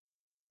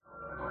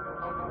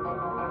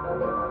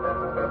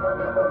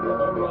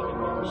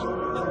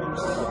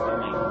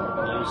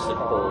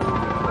musical,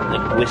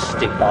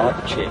 linguistic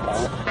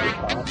objects,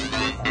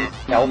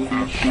 elf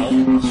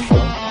machines.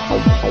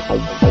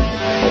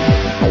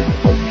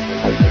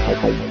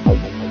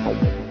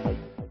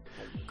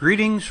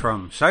 Greetings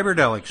from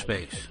Psychedelic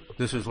Space.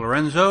 This is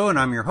Lorenzo, and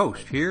I'm your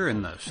host here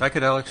in the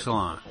Psychedelic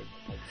Salon.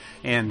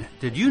 And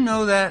did you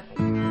know that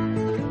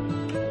Timothy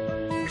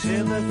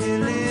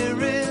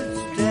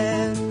Leary's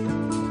dead?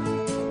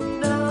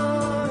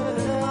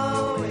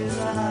 No, he's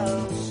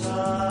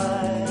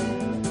outside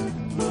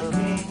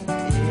looking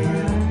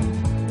in.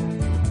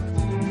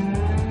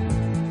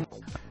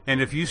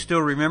 And if you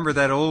still remember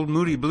that old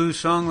Moody Blues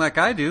song like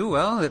I do,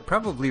 well, it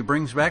probably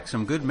brings back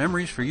some good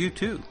memories for you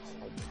too.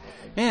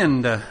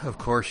 And, of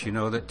course, you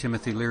know that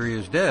Timothy Leary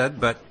is dead,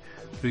 but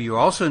do you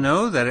also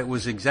know that it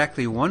was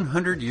exactly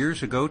 100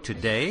 years ago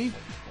today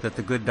that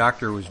the good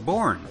doctor was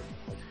born?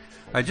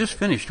 I just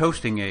finished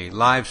hosting a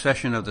live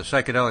session of the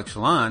Psychedelic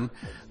Salon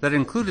that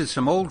included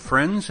some old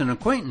friends and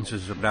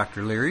acquaintances of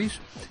Dr. Leary's,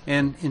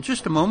 and in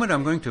just a moment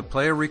I'm going to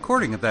play a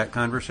recording of that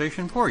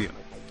conversation for you.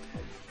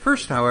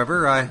 First,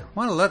 however, I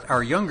want to let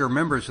our younger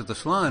members of the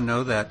Salon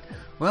know that,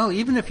 well,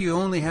 even if you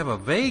only have a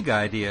vague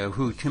idea of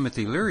who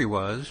Timothy Leary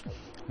was,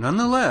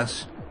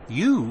 nonetheless,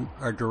 you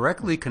are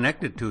directly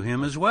connected to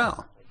him as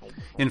well.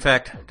 In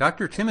fact,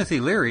 Dr. Timothy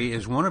Leary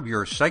is one of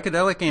your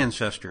psychedelic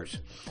ancestors.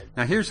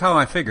 Now here's how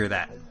I figure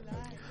that.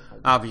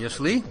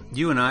 Obviously,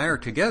 you and I are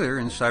together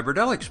in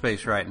Cyberdelic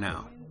Space right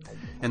now.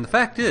 And the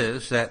fact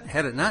is that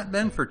had it not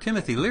been for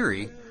Timothy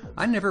Leary,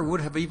 I never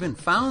would have even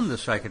found the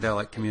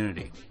psychedelic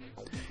community.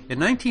 In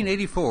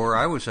 1984,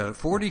 I was a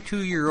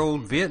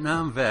 42-year-old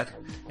Vietnam vet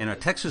and a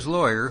Texas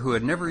lawyer who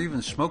had never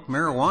even smoked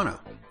marijuana.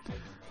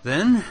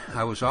 Then,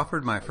 I was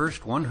offered my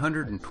first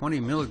 120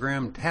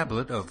 milligram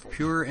tablet of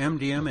pure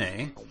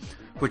MDMA,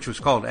 which was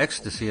called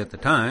ecstasy at the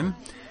time,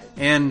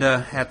 and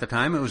at the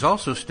time it was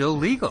also still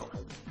legal.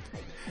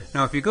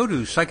 Now, if you go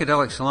to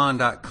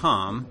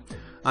psychedelicsalon.com,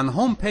 on the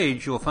home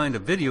page you'll find a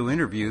video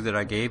interview that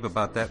I gave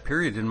about that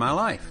period in my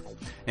life,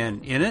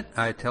 and in it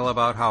I tell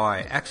about how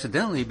I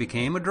accidentally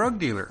became a drug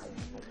dealer.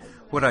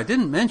 What I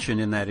didn't mention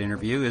in that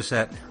interview is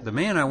that the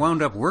man I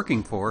wound up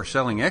working for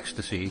selling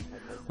ecstasy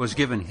was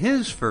given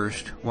his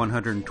first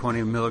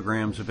 120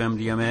 milligrams of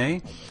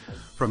MDMA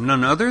from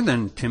none other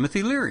than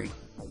Timothy Leary.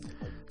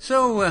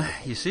 So,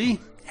 you see,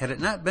 had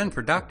it not been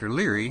for Dr.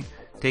 Leary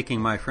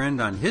taking my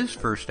friend on his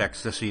first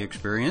ecstasy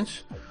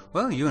experience,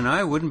 well, you and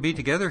I wouldn't be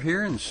together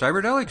here in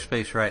Cyberdelic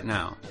Space right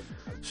now.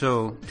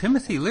 So,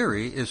 Timothy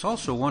Leary is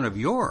also one of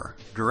your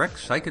direct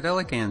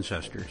psychedelic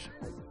ancestors.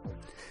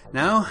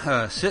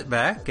 Now, sit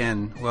back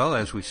and, well,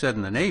 as we said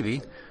in the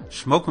Navy,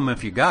 smoke 'em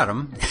if you got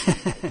 'em,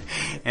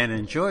 and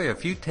enjoy a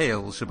few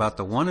tales about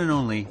the one and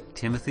only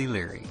Timothy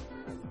Leary.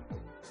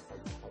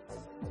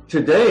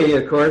 Today,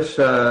 of course,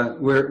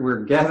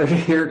 we're gathered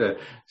here to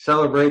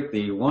celebrate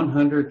the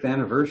 100th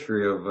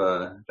anniversary of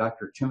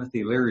Dr.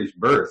 Timothy Leary's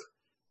birth.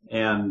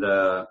 And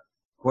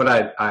what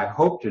I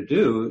hope to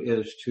do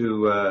is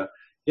to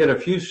get a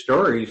few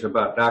stories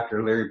about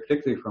Dr. Leary,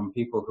 particularly from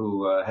people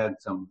who had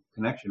some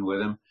connection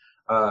with him,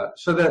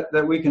 so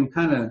that we can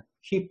kind of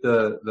keep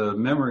the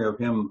memory of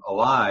him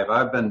alive.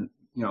 I've been,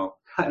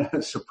 kind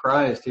of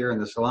surprised here in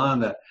the salon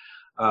that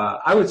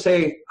I would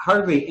say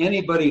hardly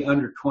anybody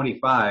under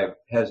 25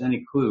 has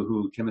any clue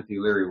who Timothy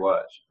Leary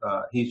was.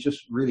 He's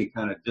just really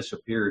kind of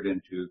disappeared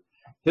into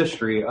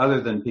history,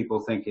 other than people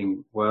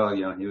thinking, well,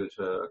 he was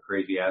a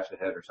crazy acid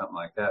head or something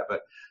like that.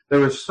 But there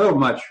was so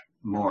much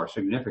more,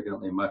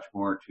 significantly much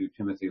more to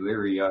Timothy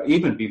Leary,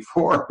 even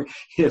before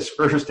his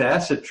first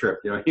acid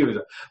trip. He was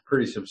a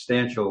pretty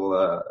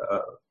substantial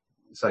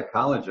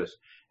psychologist.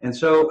 And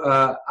so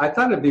I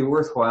thought it'd be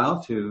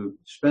worthwhile to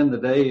spend the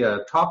day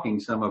talking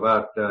some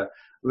about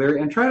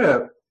Leary and try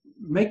to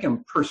make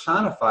him,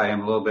 personify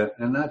him a little bit,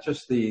 and not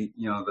just the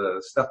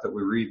stuff that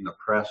we read in the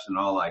press and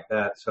all like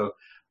that. So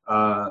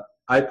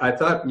I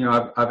thought,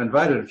 I've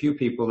invited a few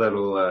people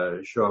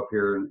that'll show up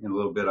here in a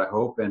little bit, I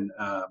hope. And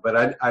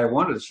but I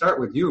wanted to start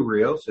with you,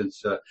 Rio,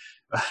 since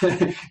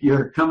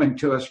you're coming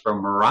to us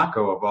from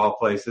Morocco, of all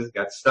places.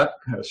 Got stuck,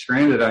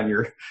 stranded on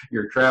your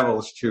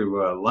travels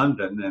to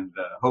London, and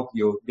hope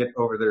you'll get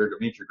over there to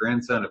meet your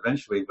grandson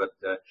eventually. But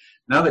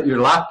now that you're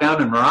locked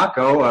down in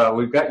Morocco,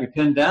 we've got you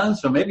pinned down,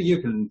 so maybe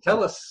you can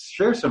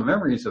share some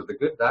memories of the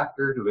good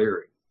Dr.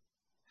 Leary.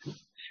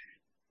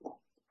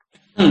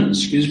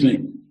 Excuse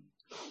me.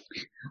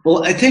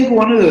 Well, I think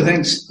one of the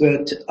things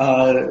that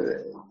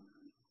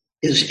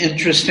is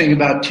interesting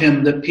about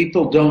Tim that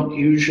people don't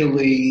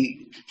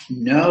usually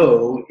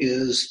know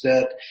is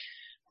that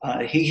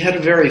he had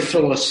a very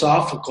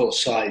philosophical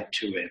side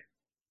to him.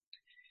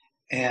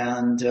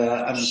 And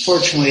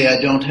unfortunately, I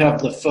don't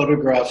have the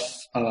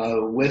photograph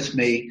with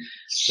me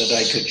that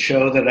I could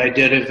show that I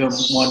did of him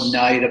one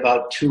night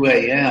about 2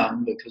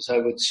 a.m. because I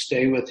would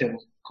stay with him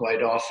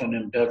quite often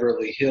in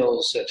Beverly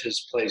Hills at his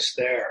place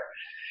there.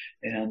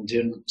 And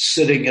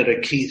sitting at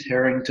a Keith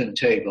Harrington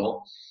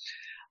table,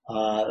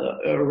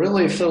 a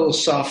really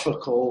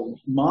philosophical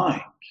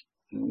mind.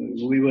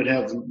 We would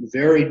have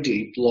very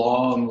deep,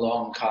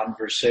 long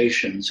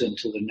conversations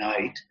into the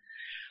night.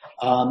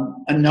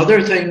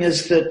 Another thing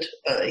is that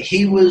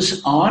he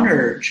was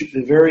honored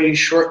very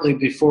shortly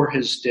before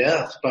his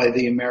death by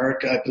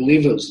I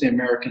believe it was the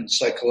American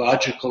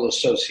Psychological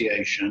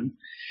Association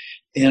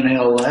in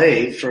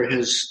LA for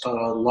his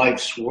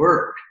life's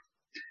work.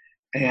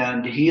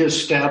 And he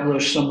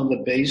established some of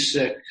the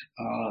basic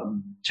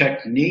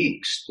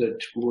techniques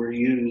that were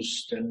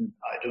used and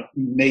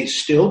may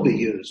still be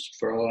used,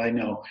 for all I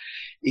know,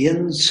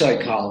 in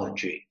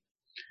psychology.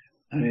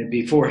 I mean,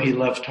 before he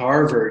left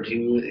Harvard,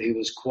 he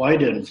was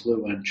quite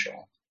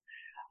influential.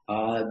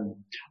 On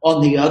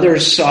the other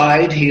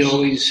side, he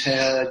always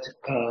had,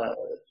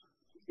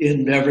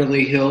 in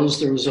Beverly Hills,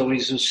 there was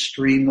always a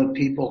stream of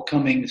people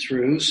coming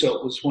through. So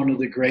it was one of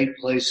the great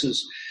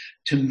places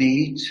to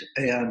meet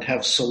and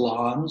have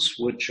salons,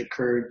 which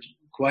occurred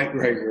quite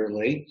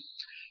regularly.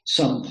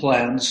 Some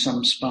planned,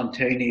 some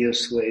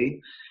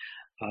spontaneously.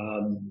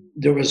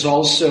 There was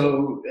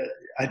also,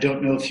 I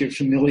don't know if you're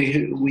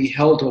familiar, we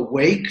held a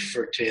wake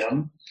for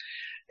Tim,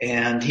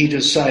 and he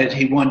decided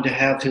he wanted to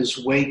have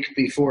his wake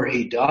before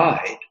he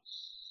died.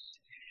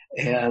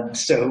 And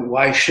so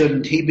why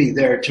shouldn't he be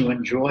there to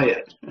enjoy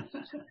it?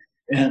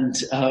 And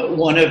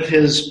one of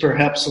his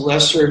perhaps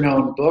lesser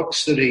known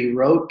books that he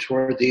wrote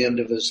toward the end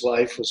of his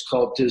life was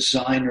called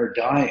Design or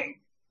Dying,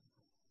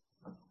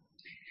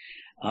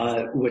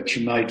 which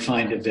you might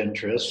find of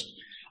interest.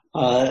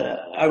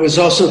 I was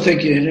also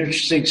thinking an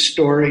interesting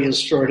story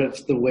is sort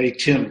of the way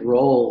Tim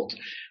rolled,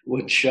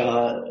 which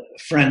a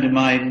friend of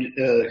mine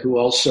who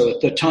also at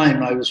the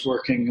time I was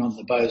working on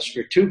the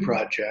Biosphere 2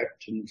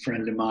 project, and a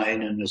friend of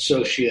mine, an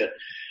associate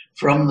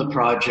from the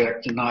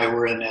project, and I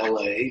were in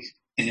LA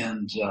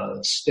and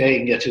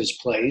staying at his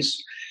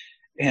place.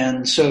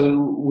 And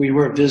so we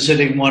were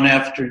visiting one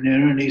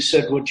afternoon and he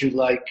said, would you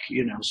like,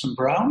 some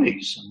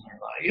brownies? And we're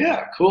like,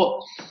 yeah,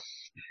 cool.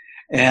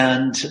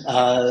 And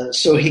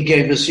so he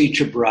gave us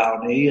each a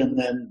brownie, and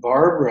then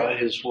Barbara,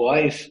 his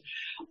wife,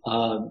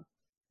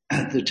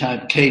 at the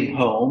time came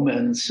home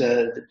and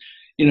said,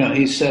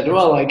 he said,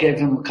 well, I gave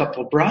him a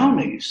couple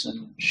brownies.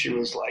 And she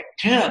was like,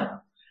 Tim,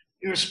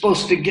 you're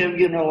supposed to give,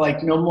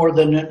 like no more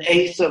than an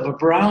eighth of a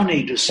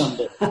brownie to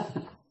somebody.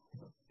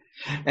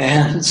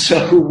 And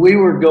so we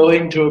were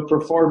going to a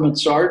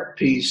performance art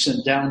piece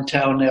in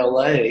downtown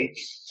LA,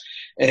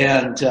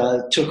 and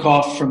took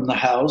off from the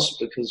house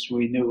because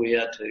we knew we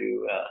had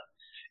to,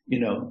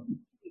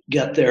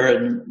 get there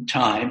in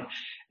time.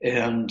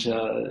 And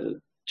to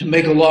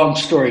make a long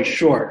story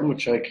short,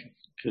 which I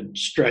could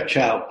stretch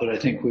out, but I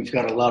think we've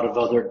got a lot of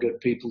other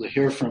good people to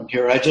hear from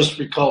here. I just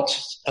recalled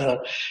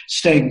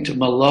saying to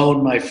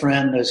Malone, my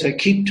friend, I said,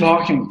 keep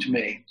talking to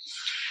me,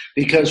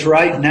 because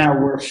right now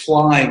we're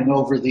flying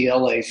over the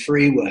LA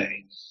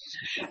freeway.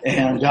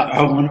 And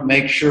I want to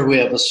make sure we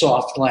have a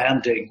soft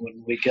landing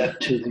when we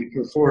get to the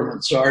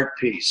performance art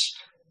piece.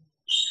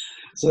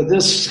 So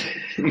this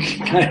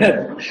kind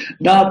of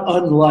not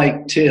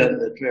unlike Tim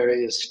at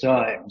various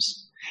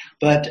times,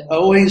 but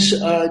always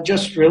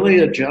just really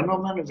a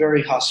gentleman, a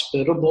very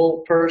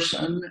hospitable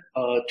person.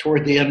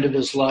 Toward the end of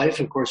his life,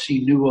 of course,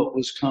 he knew what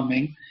was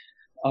coming.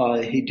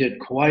 He did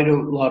quite a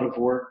lot of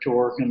work to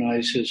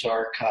organize his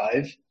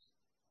archive.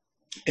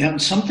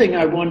 And something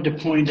I wanted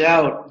to point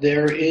out,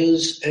 there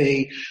is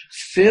a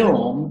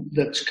film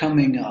that's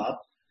coming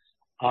up,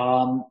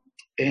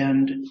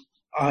 and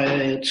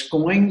it's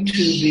going to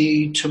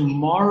be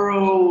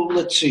tomorrow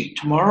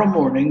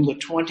morning, the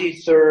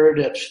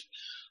 23rd at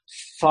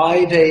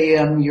 5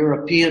 a.m.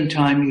 European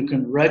time. You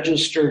can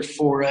register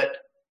for it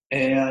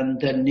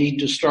and then need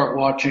to start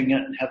watching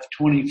it and have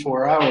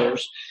 24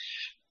 hours.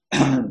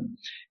 And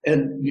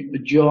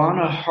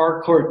Joanna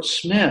Harcourt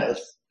Smith,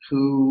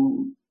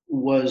 who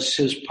was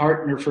his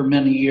partner for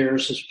many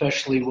years,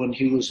 especially when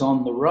he was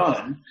on the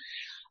run.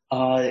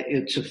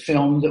 It's a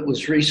film that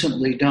was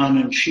recently done,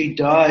 and she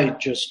died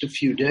just a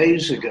few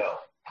days ago.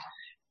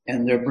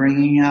 And they're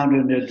bringing out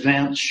an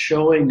advanced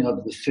showing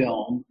of the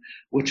film,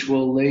 which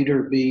will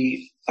later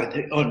be, I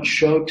think, on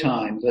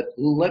Showtime. But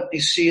let me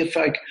see if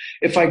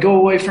I go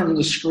away from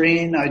the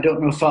screen, I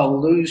don't know if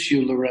I'll lose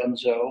you,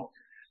 Lorenzo,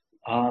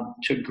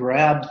 to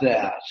grab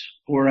that,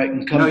 or I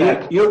can come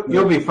back.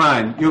 You'll be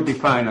fine. You'll be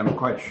fine, I'm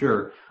quite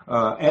sure.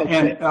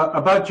 And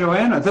about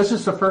Joanna, this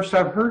is the first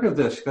I've heard of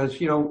this, because,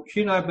 she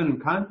and I have been in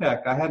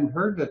contact. I hadn't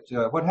heard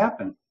that. What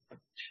happened?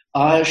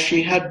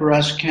 She had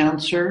breast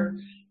cancer,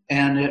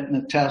 and it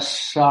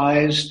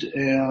metastasized,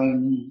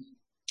 and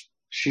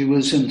she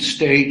was in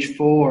stage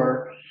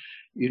 4,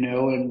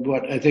 and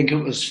I think it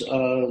was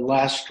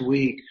last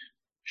week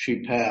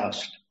she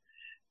passed,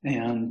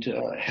 and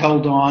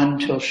held on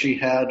till she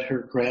had her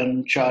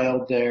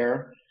grandchild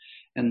there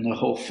and the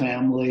whole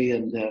family,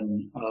 and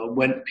then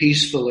went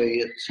peacefully,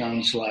 it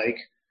sounds like,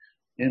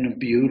 in a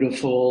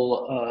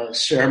beautiful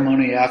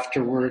ceremony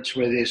afterwards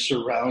where they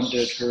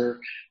surrounded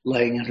her,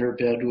 laying in her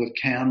bed with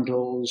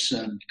candles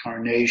and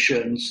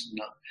carnations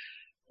and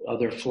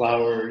other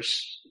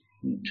flowers,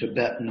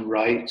 Tibetan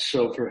rites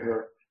over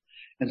her.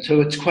 And so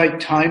it's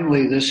quite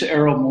timely. This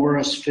Errol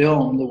Morris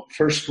film, the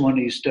first one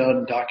he's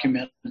done,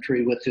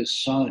 documentary with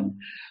his son,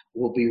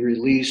 will be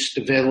released,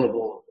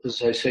 available,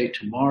 as I say,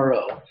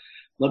 tomorrow.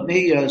 Let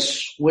me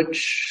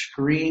switch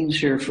screens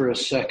here for a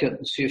second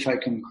and see if I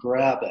can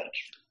grab it.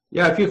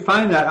 Yeah, if you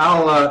find that,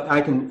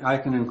 I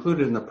can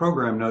include it in the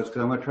program notes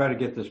because I'm going to try to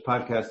get this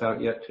podcast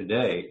out yet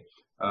today.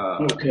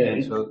 Okay.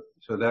 And so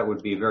that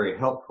would be very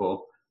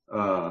helpful.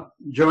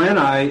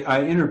 Joanna,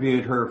 I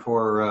interviewed her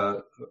for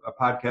a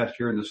podcast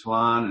here in the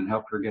Salon and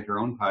helped her get her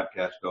own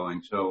podcast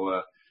going.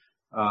 So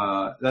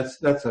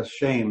that's a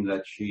shame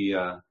that she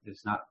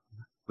is not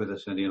with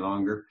us any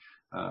longer.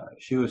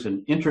 She was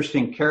an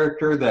interesting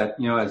character that,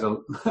 as a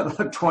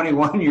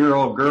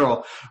 21-year-old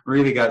girl,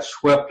 really got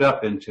swept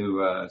up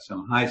into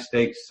some high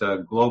stakes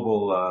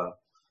global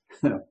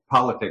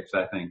politics.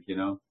 I think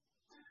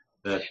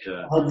that.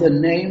 The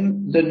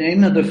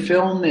name of the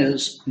film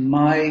is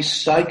My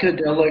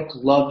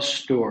Psychedelic Love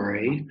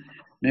Story.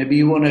 Maybe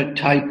you want to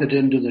type it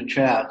into the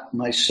chat.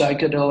 My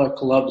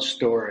Psychedelic Love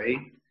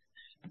Story,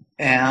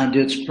 and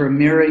it's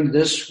premiering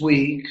this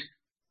week.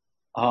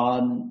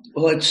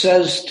 Well, it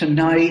says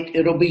tonight.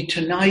 It'll be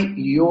tonight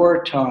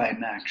your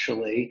time,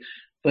 actually,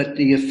 but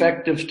the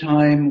effective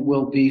time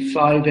will be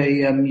 5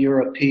 a.m.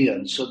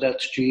 European, so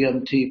that's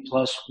GMT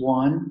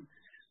 +1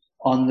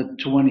 on the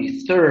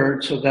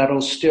 23rd, so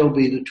that'll still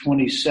be the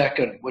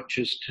 22nd, which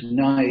is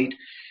tonight,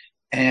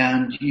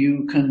 and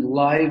you can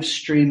live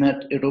stream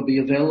it. It'll be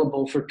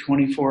available for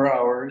 24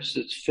 hours.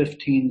 It's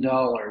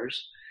 $15.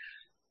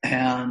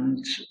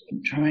 And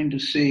I'm trying to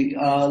see.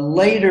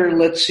 Later,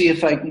 let's see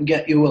if I can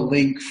get you a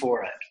link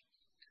for it.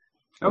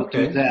 Okay.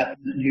 We'll do that,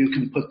 and you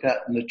can put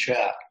that in the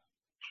chat.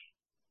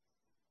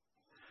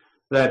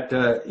 That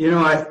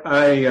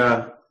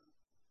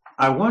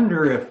I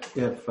wonder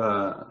if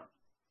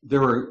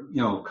there were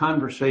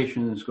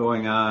conversations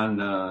going on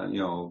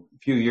a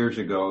few years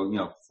ago,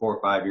 4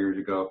 or 5 years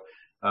ago,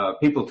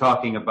 people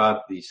talking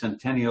about the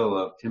centennial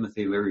of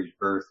Timothy Leary's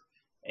birth.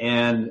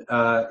 And,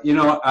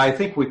 I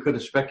think we could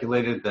have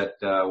speculated that,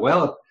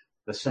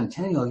 the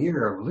centennial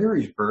year of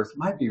Leary's birth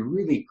might be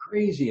really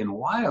crazy and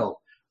wild.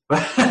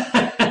 But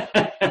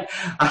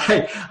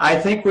I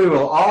think we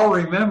will all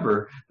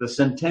remember the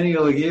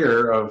centennial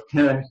year of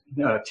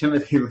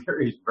Timothy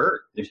Leary's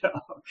birth.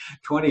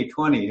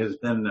 2020 has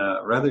been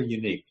rather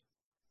unique.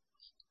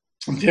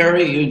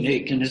 Very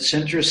unique. And it's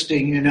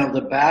interesting,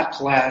 the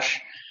backlash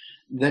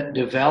that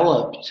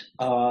developed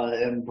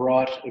and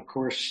brought, of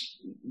course,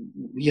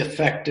 the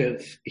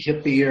effective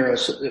hippie era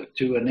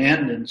to an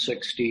end in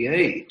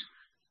 '68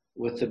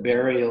 with the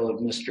burial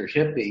of Mr.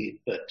 Hippie.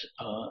 But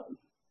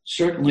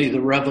certainly the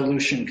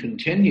revolution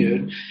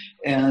continued.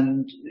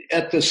 And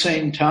at the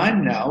same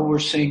time now, we're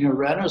seeing a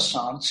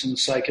renaissance in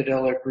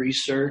psychedelic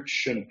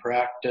research and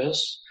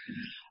practice.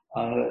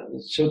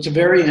 So it's a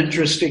very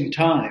interesting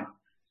time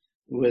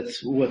with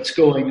what's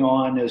going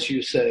on, as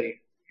you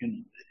say,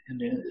 in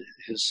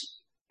his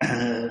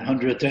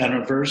 100th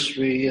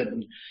anniversary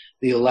and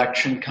the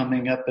election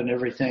coming up and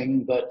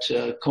everything, but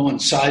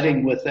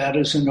coinciding with that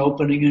is an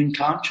opening in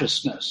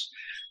consciousness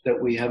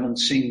that we haven't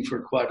seen for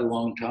quite a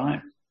long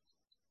time.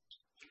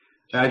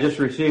 I just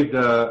received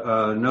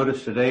a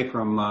notice today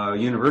from a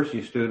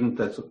university student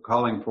that's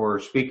calling for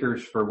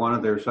speakers for one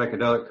of their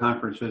psychedelic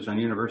conferences on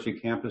university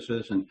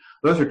campuses, and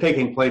those are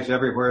taking place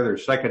everywhere.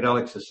 There's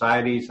psychedelic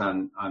societies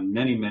on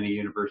many, many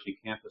university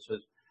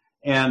campuses,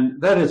 and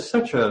that is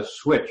such a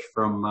switch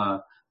from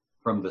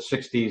the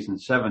 60s and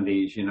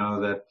 70s,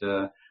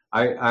 that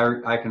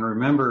I can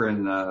remember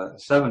in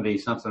 70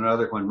 something or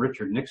other when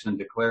Richard Nixon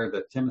declared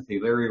that Timothy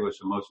Leary was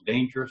the most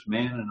dangerous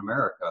man in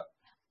America.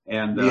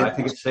 And Yeah. I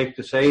think it's safe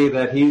to say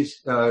that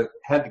he's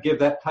had to give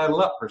that title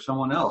up for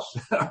someone else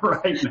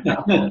right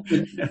now.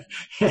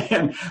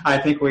 And I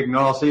think we can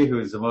all see who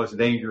is the most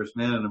dangerous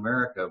man in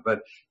America.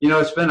 But,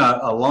 it's been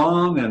a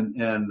long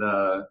and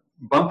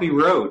bumpy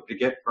road to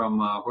get from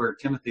where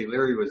Timothy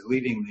Leary was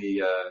leading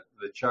the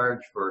charge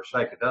for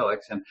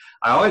psychedelics. And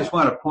I always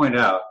want to point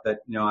out that,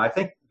 I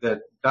think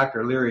that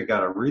Dr. Leary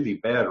got a really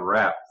bad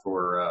rap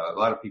for, a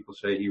lot of people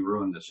say he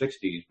ruined the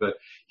 60s, but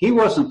he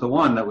wasn't the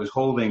one that was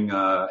holding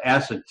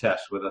acid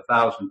tests with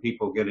 1,000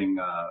 people getting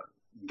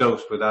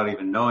dosed without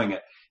even knowing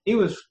it. He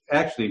was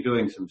actually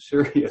doing some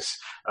serious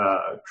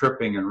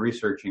tripping and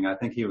researching. I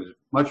think he was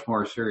much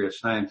more serious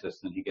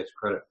scientist than he gets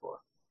credit for.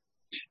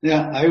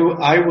 Yeah,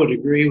 I would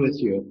agree with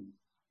you.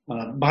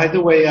 By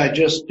the way, I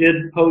just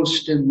did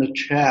post in the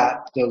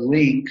chat the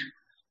link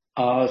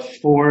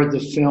for the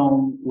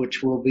film,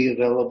 which will be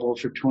available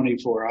for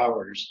 24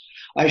 hours.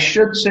 I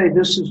should say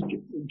this is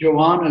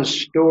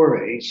Joanna's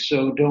story,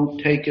 so don't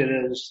take it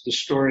as the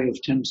story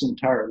of Tim's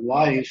entire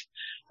life.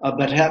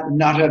 But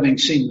not having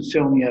seen the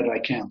film yet, I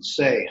can't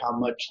say how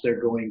much they're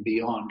going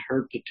beyond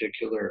her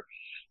particular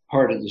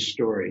part of the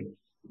story.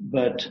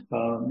 But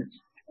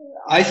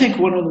I think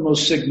one of the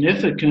most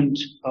significant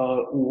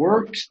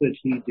works that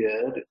he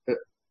did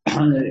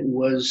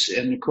was,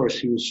 and of course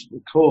he was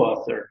the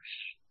co-author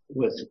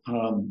with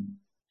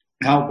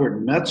Albert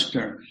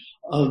Metzger,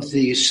 of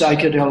the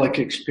psychedelic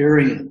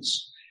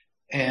experience.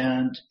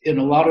 And in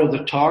a lot of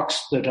the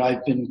talks that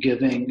I've been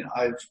giving,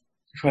 I've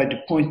tried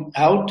to point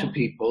out to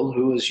people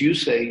who, as you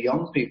say,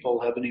 young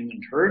people haven't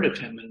even heard of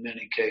him in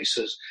many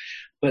cases.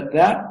 But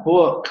that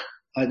book,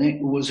 I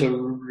think, was a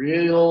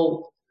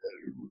real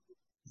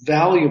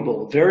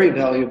valuable, very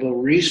valuable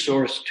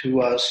resource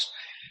to us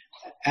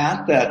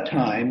at that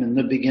time in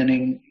the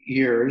beginning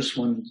years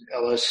when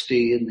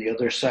LSD and the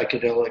other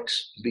psychedelics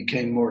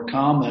became more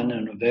common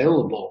and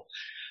available,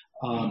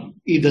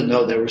 even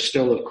though they were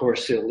still, of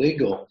course,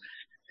 illegal.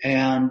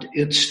 And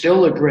it's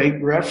still a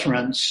great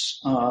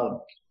reference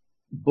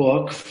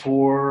book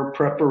for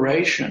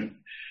preparation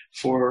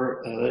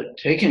for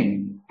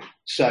taking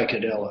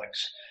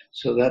psychedelics.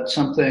 So that's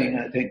something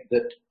I think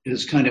that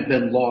has kind of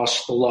been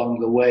lost along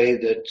the way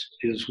that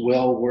is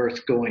well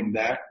worth going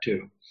back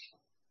to.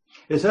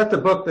 Is that the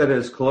book that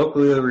is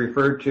colloquially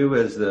referred to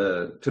as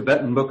the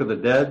Tibetan Book of the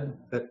Dead?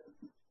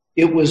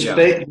 It was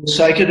the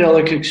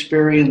psychedelic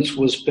experience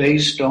was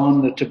based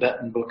on the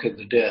Tibetan Book of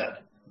the Dead.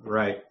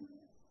 Right.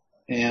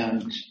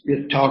 And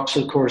it talks,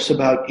 of course,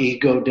 about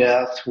ego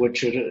death,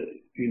 which at a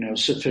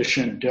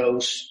sufficient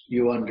dose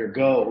you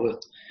undergo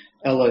with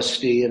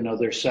LSD and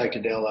other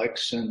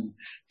psychedelics. And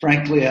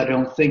frankly, I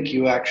don't think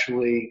you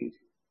actually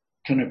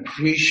can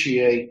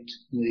appreciate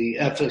the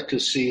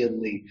efficacy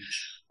and the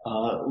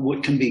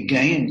what can be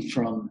gained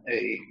from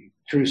a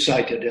true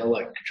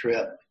psychedelic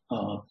trip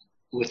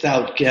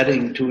without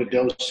getting to a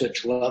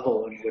dosage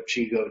level in which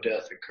ego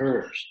death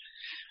occurs.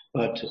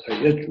 But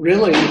it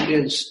really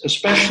is,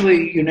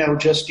 especially,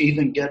 just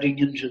even getting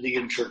into the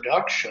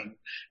introduction,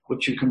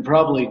 which you can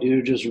probably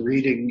do just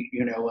reading,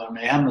 on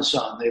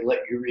Amazon, they let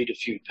you read a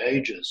few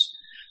pages,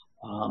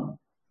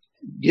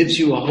 gives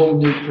you a whole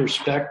new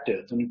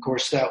perspective. And of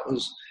course, that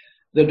was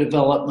the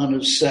development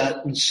of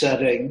set and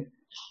setting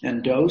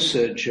and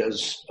dosage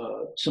as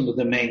some of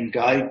the main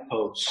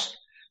guideposts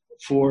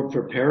for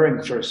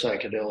preparing for a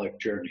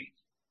psychedelic journey.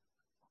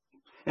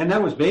 And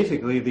that was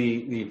basically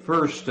the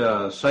first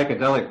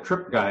psychedelic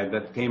trip guide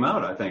that came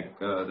out, I think,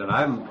 that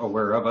I'm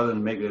aware of, other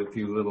than maybe a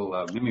few little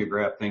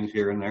mimeograph things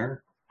here and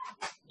there.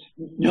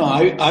 No,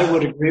 I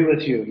would agree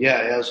with you.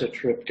 Yeah, as a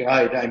trip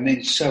guide. I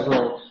mean,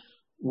 several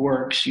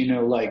works,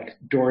 like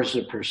Doors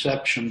of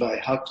Perception by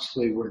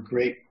Huxley were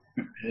great,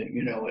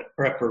 at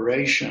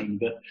preparation.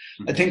 But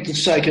I think the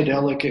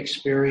psychedelic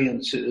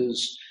experience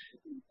is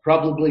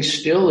probably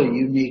still a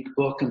unique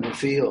book in the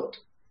field.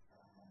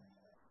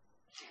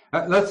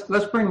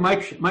 Let's bring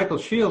Michael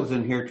Shields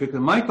in here too, because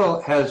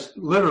Michael has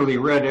literally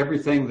read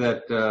everything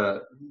that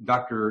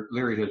Dr.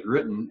 Leary has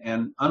written,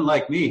 and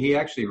unlike me, he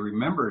actually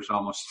remembers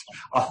almost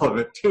all of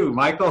it too.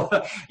 Michael,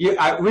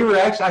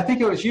 I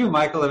think it was you,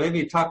 Michael, that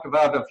maybe talked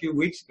about a few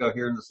weeks ago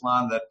here in the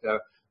salon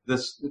that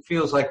this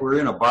feels like we're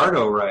in a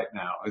bardo right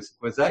now.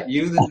 Was that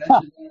you that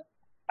mentioned that?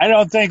 I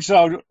don't think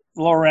so,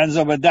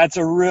 Lorenzo, but that's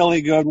a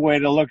really good way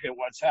to look at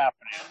what's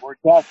happening. We're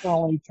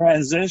definitely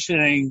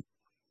transitioning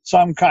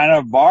some kind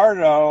of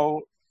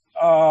bardo,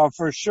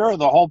 for sure.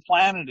 The whole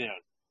planet is.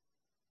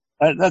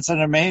 That's an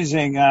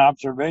amazing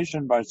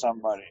observation by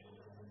somebody.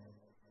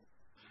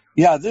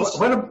 Yeah.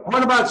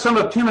 What about some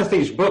of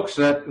Timothy's books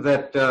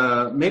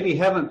that maybe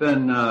haven't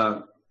been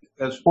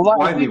as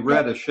widely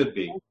read as should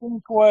be? I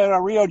think what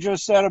Rio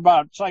just said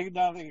about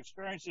psychedelic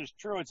experience is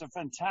true. It's a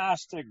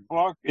fantastic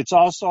book. It's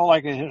also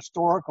like a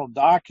historical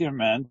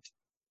document.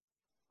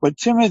 But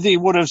Timothy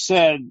would have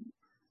said,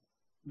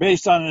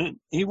 based on it,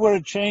 he would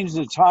have changed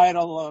the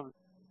title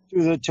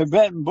to the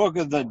Tibetan Book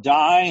of the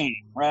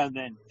Dying rather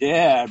than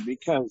Dead,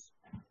 because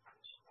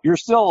you're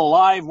still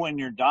alive when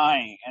you're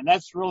dying, and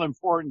that's real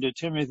important to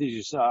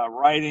Timothy's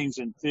writings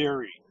and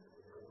theory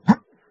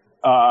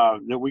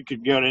that we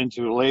could get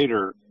into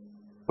later.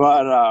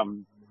 But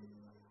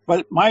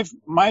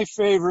my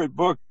favorite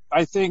book,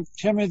 I think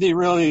Timothy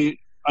really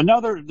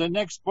the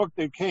next book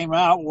that came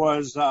out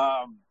was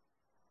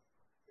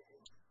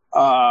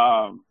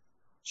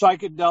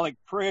Psychedelic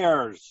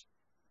Prayers,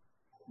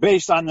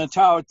 based on the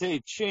Tao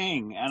Te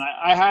Ching, and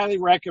I highly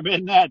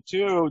recommend that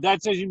too.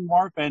 That's even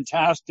more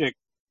fantastic.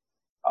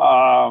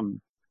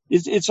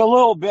 It's a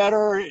little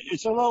better.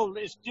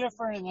 It's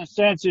different in the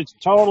sense it's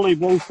totally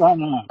based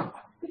on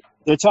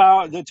the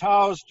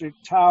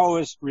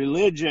Taoist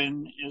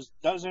religion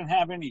doesn't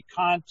have any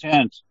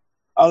content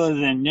other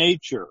than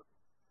nature,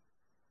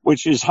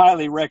 which is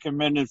highly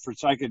recommended for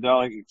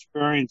psychedelic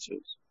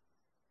experiences.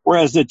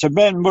 Whereas the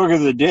Tibetan Book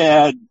of the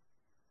Dead,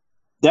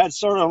 that's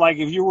sort of like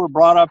if you were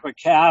brought up a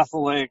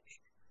Catholic,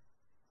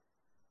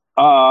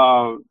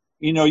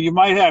 you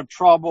might have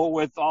trouble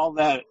with all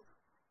that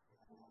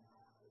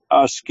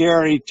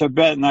scary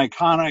Tibetan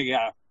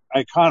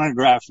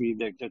iconography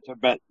that the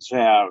Tibetans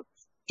have,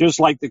 just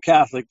like the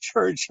Catholic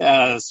Church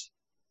has.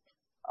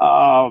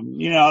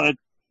 That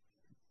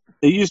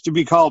they used to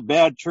be called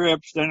bad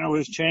trips, then it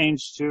was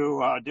changed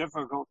to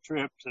difficult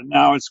trips, and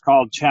now it's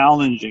called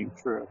challenging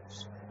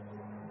trips.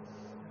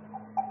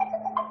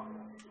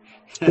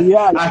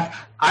 Yeah,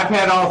 I've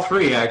had all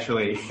three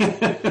actually.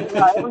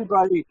 Yeah,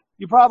 everybody.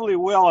 You probably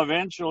will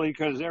eventually,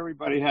 because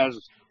everybody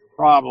has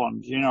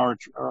problems, or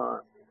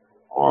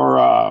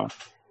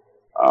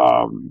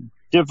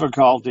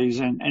difficulties.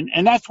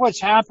 And that's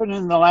what's happened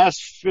in the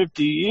last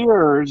 50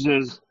 years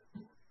is,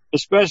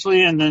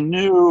 especially in the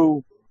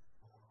new,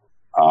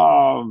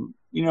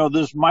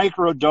 this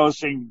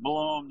microdosing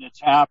bloom that's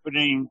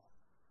happening.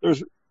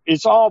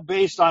 It's all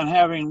based on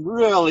having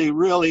really,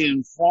 really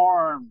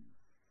informed,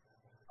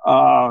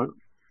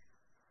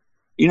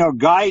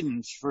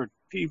 guidance for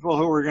people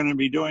who are going to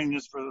be doing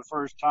this for the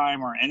first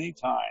time or any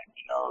time.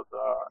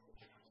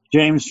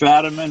 James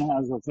Fadiman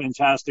has a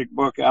fantastic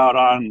book out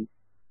on,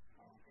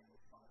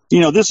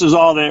 this is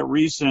all that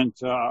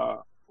recent,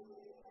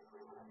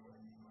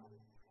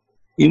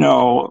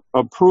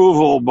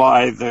 approval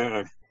by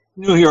the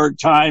New York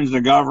Times,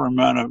 the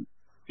government, of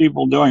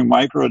people doing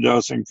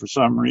microdosing for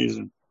some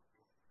reason,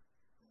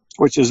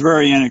 which is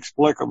very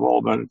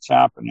inexplicable, but it's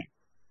happening.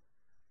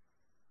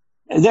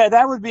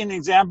 That would be an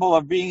example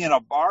of being in a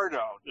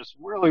bardo, this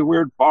really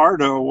weird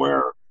bardo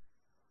where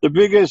the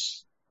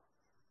biggest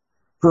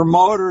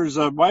promoters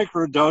of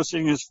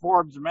microdosing is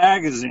Forbes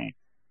magazine,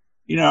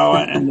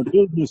 and the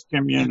business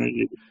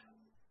community.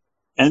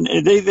 And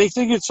they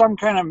think it's some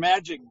kind of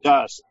magic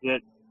dust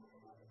that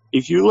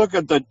if you look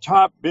at the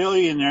top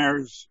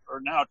billionaires or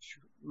now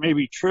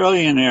maybe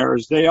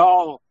trillionaires, they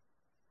all,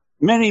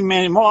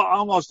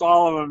 almost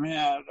all of them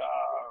had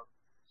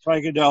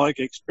psychedelic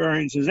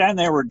experiences, and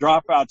they were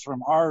dropouts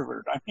from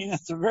Harvard. I mean,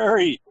 it's a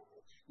very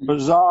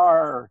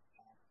bizarre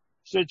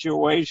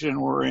situation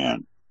we're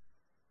in.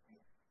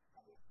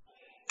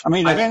 I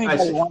mean, if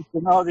anybody wants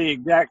to know the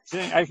exact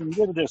thing, I can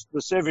give the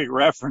specific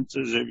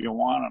references if you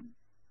want them.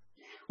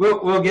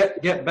 We'll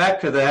get back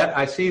to that.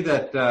 I see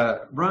that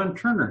Ron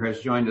Turner has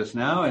joined us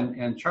now.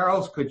 And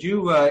Charles, could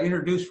you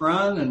introduce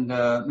Ron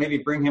and maybe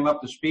bring him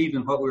up to speed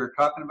on what we were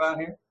talking about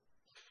here?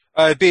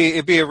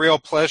 It'd be a real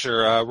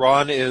pleasure.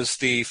 Ron is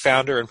the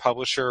founder and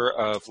publisher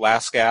of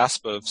Last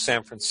Gasp of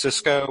San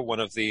Francisco, one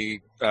of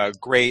the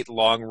great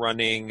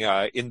long-running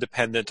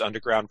independent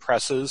underground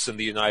presses in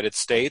the United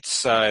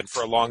States, and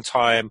for a long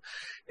time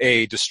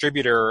a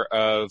distributor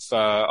of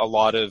a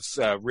lot of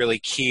really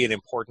key and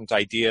important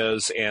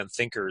ideas and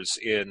thinkers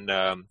in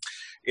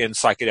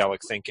psychedelic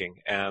thinking.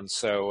 And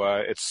so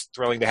it's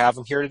thrilling to have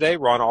him here today.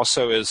 Ron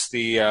also is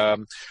the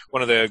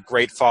one of the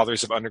great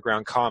fathers of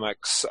underground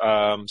comics.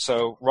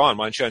 So Ron,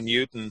 why don't you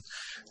unmute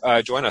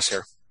and join us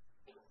here?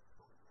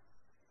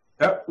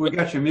 Yep, we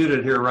got you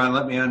muted here, Ron.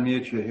 Let me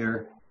unmute you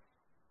here.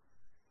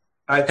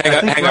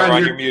 Hang on,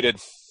 Ron, you're muted.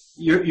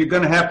 You're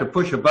going to have to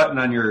push a button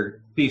on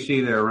your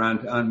PC there, Ron,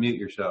 to unmute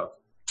yourself.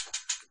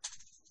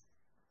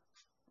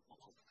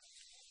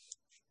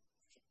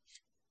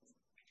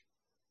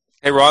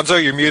 Hey,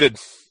 Ronzo, you're muted.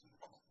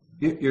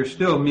 You're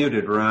still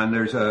muted, Ron.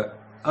 There's a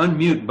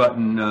unmute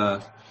button.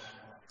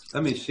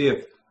 Let me see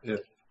if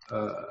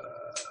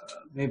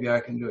maybe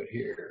I can do it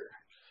here.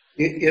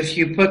 If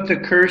you put the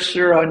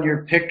cursor on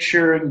your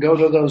picture and go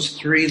to those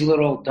three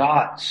little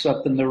dots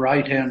up in the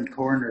right-hand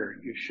corner,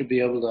 you should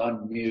be able to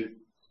unmute.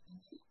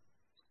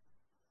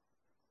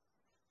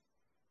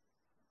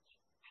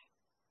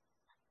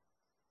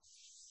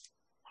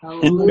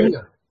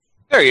 Hallelujah.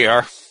 There you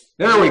are.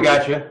 There we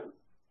got you.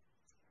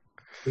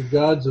 The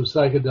gods of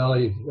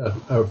psychedelia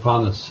are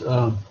upon us.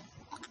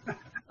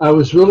 I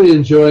was really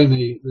enjoying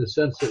the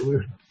sense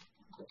that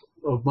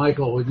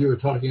Michael, when you were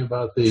talking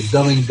about the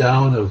dumbing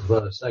down of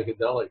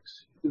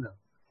psychedelics,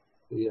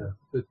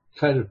 the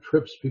kind of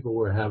trips people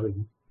were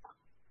having.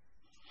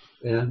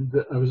 And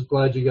I was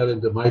glad you got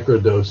into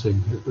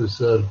microdosing. It was,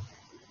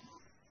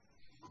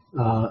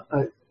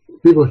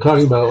 people are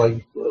talking about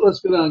like, let's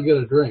go down and get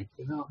a drink,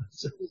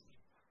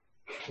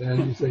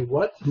 And you say,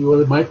 what? You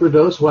want a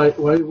microdose? Why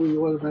do you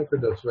want a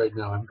microdose right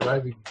now? I'm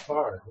driving a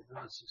car.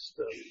 It's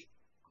just,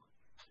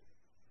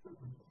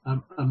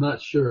 I'm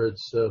not sure.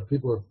 It's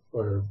people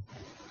are.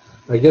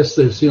 I guess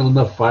they've seen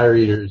enough fire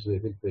eaters. They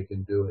think they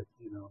can do it.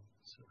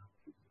 So.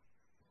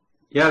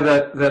 Yeah,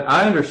 that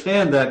I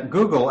understand that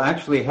Google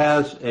actually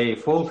has a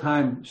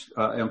full-time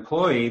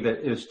employee that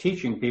is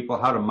teaching people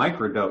how to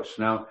microdose.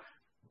 Now,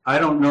 I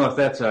don't know if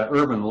that's an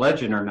urban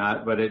legend or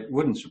not, but it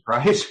wouldn't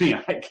surprise me,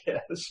 I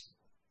guess.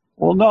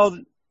 Well, no.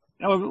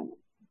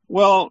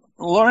 Well,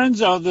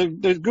 Lorenzo, the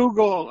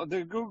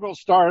Google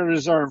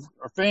starters are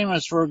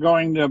famous for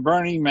going to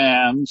Burning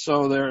Man,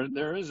 so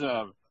there is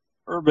a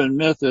urban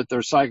myth that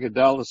they're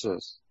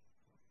psychedelicists.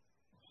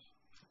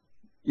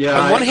 Yeah.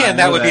 On one hand,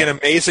 that would be an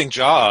amazing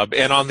job,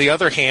 and on the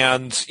other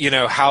hand,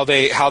 how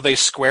they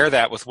square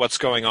that with what's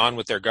going on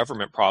with their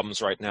government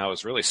problems right now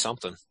is really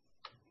something.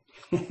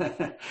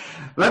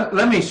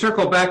 Let me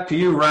circle back to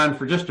you, Ron,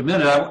 for just a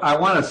minute. I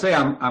want to say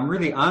I'm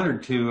really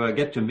honored to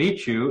get to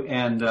meet you,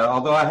 and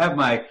although I have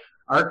my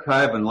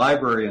archive and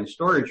library and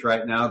storage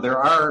right now, there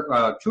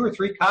are 2 or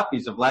 3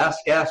 copies of Last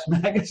Gasp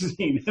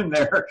magazine in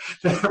there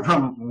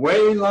from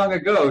way long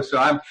ago. So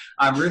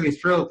I'm really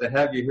thrilled to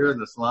have you here in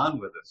the salon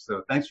with us.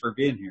 So thanks for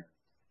being here.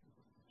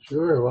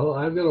 Sure. Well,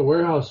 I've got a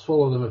warehouse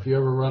full of them if you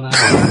ever run out.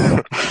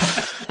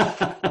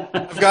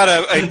 I've got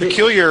a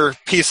peculiar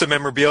piece of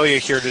memorabilia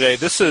here today.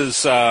 This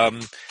is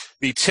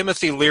the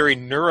Timothy Leary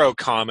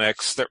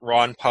Neurocomics that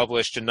Ron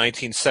published in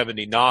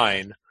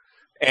 1979.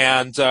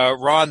 And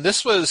Ron,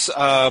 this was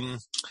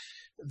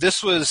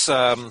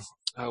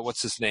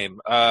what's his name?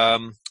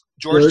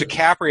 George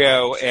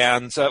DiCaprio,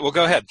 and well,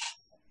 go ahead.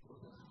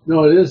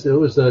 No, it is. It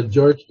was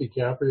George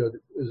DiCaprio.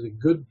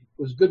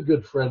 Was a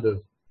good friend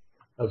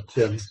of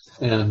Tim's,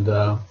 and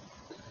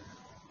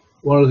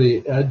one of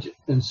the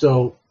and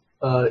so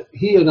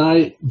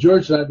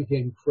George and I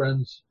became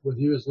friends when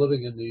he was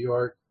living in New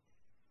York,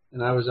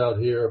 and I was out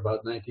here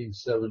about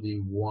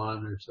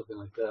 1971 or something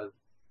like that.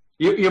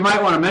 You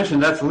might want to mention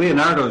that's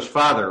Leonardo's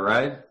father,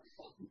 right?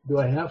 Do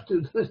I have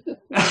to?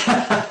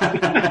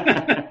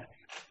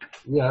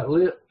 Yeah,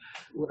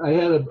 I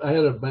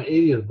had my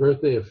 80th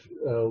birthday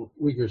a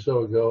week or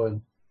so ago,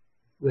 and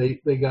they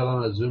got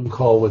on a Zoom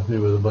call with me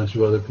with a bunch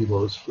of other people.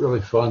 It was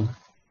really fun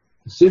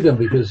to see them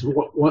because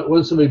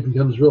once somebody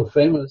becomes real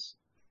famous,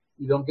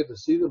 you don't get to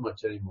see them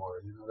much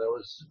anymore. You know, that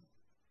was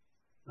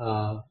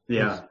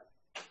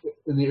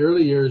in the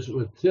early years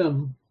with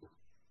Tim.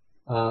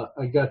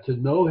 I got to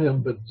know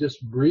him, but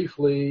just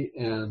briefly,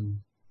 and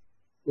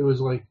it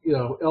was like, you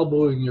know,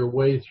 elbowing your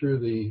way through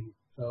the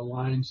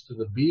lines to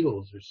the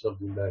Beatles or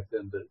something back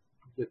then to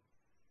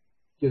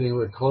get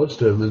anywhere close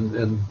to him,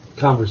 and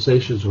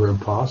conversations were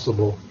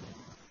impossible.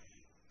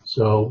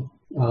 So,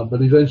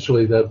 but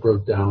eventually that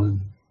broke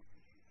down.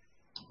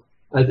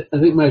 I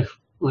think my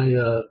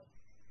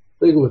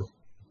thing with,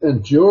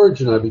 and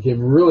George and I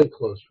became really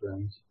close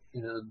friends,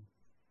 and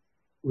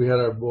we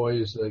had our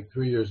boys like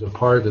 3 years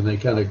apart, and they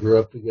kind of grew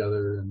up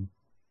together, and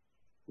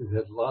we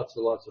had lots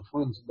and lots of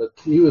fun. But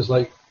he was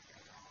like,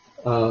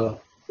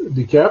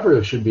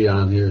 DiCaprio should be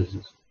on here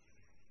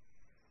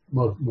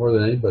more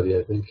than anybody,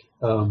 I think,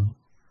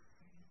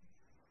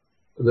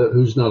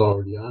 who's not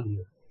already on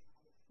here.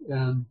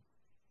 And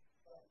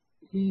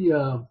he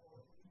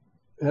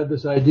had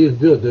this idea to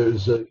do it. There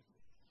was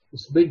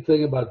this big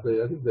thing about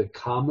I think the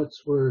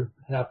comets were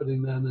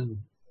happening then,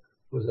 and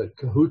was it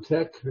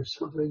Kahootek or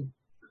something?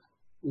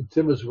 And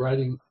Tim was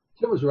writing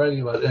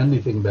about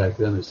anything back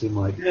then, it seemed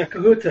like. Yeah,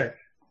 Kahootek.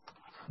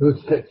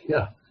 Kahootek,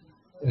 yeah.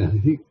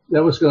 And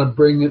that was going to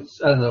bring it,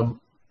 I don't know,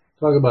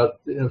 talk about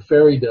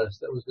fairy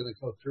dust that was going to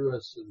go through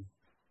us and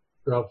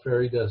drop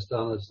fairy dust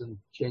on us and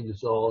change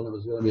us all, and it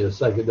was going to be a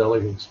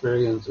psychedelic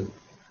experience. And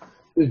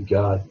good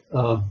God.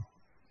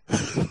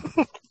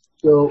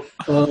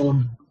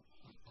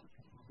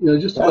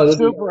 Just about that's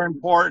super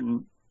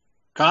important.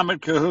 Comet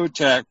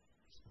Kahootek.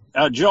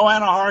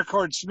 Joanna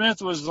Harcourt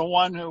Smith was the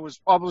one who was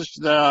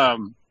published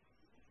the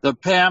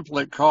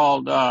pamphlet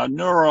called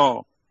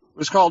Neurologic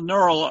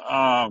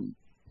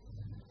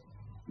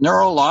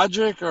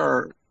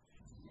or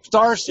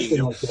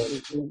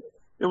Starseed.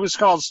 It was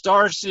called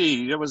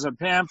Starseed. It was a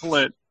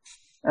pamphlet,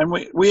 and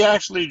we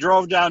actually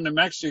drove down to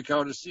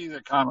Mexico to see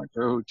the Comet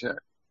Kahootek.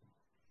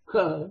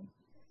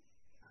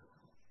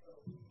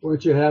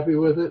 Weren't you happy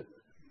with it?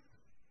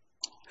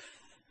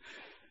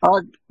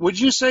 Would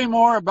you say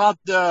more about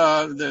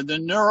the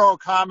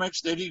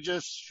neurocomics that he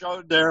just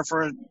showed there?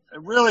 For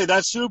really,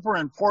 that super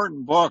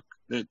important book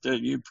that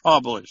you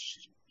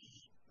published.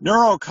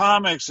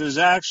 Neurocomics is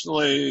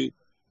actually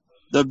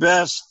the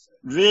best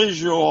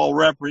visual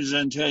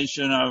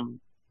representation of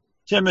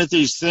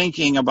Timothy's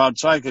thinking about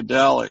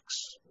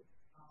psychedelics.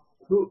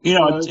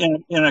 It's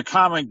in a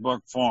comic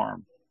book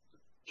form.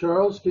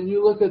 Charles, can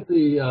you look at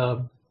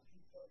the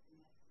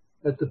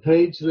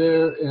page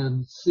there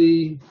and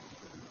see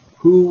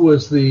who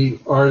was the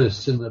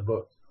artist in the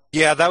book?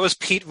 Yeah, that was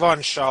Pete Von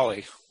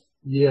Schally.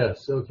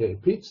 Yes, okay.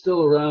 Pete's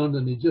still around,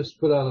 and he just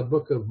put out a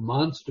book of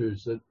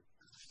monsters, the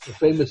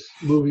famous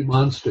movie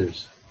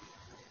Monsters.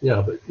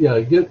 Yeah, but yeah,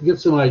 get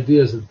some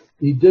ideas.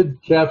 He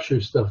did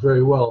capture stuff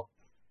very well,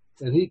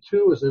 and he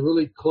too was a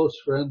really close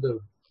friend of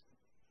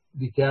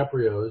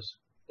DiCaprio's,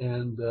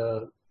 and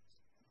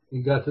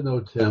he got to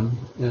know Tim,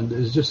 and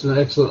is just an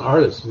excellent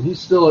artist. And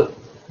he's still at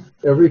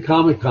every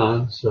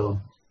Comic-Con,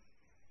 so.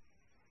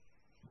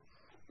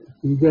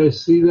 You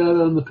guys see that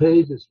on the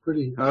page? It's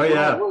pretty. Oh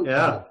yeah.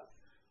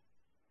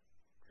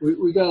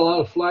 We got a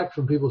lot of flack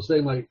from people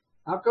saying, like,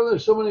 how come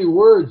there's so many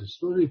words,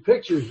 so many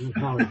pictures in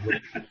comic books?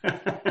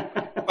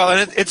 Well,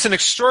 and it's an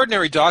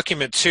extraordinary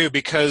document too,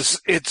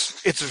 because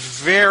it's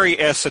very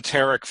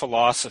esoteric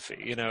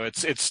philosophy. You know,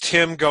 it's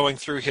Tim going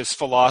through his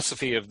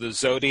philosophy of the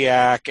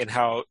zodiac and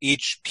how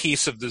each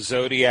piece of the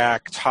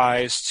zodiac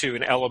ties to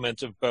an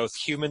element of both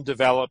human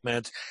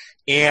development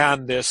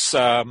and this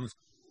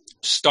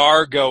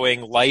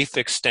star-going life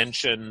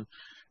extension,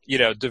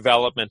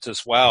 development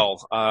as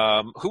well.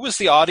 Who was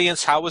the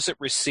audience? How was it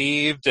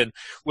received? And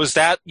was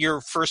that your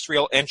first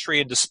real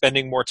entry into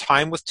spending more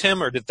time with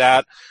Tim, or did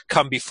that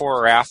come before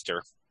or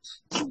after?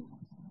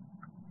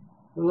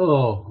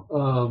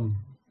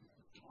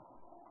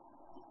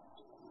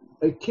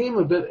 It came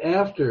a bit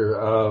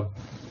after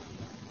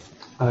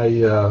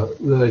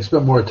that I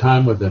spent more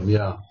time with him.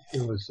 Yeah,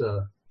 it was.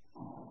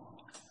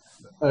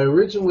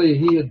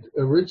 He had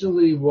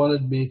originally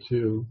wanted me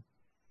to.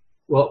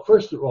 Well,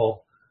 first of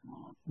all,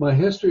 my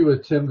history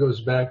with Tim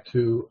goes back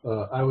to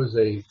I was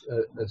a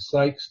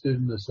psych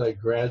student, a psych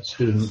grad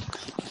student,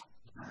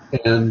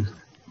 and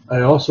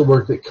I also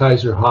worked at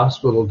Kaiser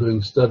Hospital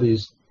doing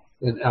studies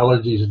in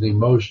allergies and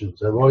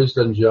emotions. I've always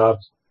done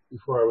jobs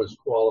before I was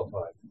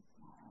qualified.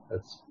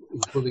 That's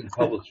including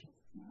publishing.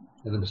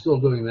 And I'm still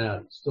doing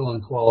that, still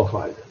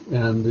unqualified.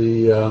 And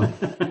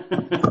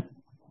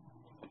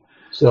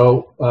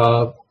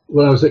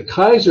when I was at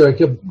Kaiser, I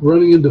kept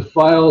running into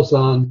files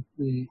on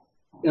the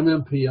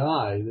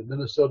MMPI, the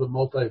Minnesota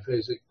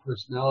Multiphasic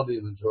Personality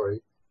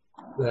Inventory,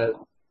 that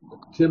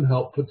Tim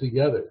helped put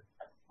together.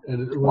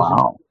 And it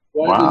was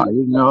Wow, I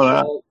didn't know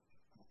that.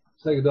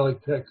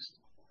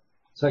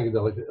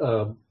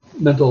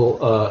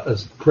 Mental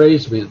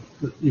appraisement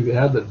that you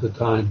had at the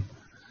time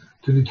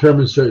to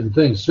determine certain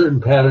things, certain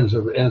patterns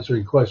of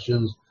answering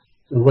questions,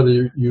 and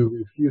whether you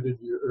refuted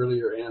your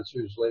earlier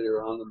answers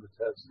later on in the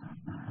test.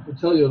 It'll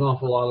tell you an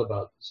awful lot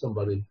about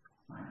somebody.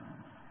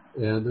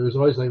 And there was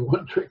always like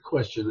one trick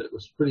question that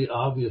was pretty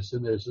obvious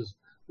in there. It says,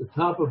 the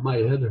top of my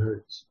head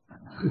hurts.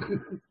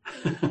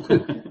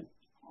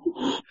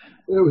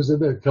 It was in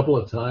there a couple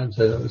of times.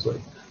 I was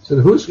like, said,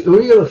 who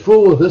are you going to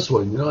fool with this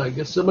one? I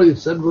guess somebody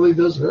said really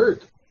does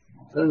hurt.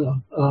 I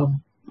don't know.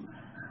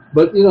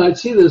 But, I'd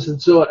see this, and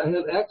so I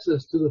had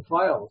access to the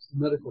files,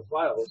 the medical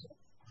files,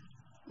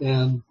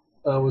 and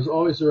I was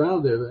always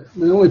around there.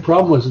 The only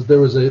problem was that there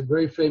was a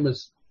very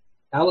famous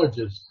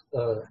allergist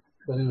by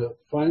the name of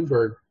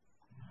Feinberg,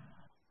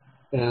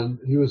 and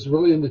he was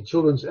really into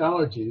children's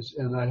allergies,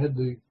 and I had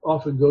to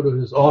often go to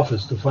his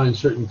office to find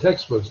certain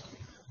textbooks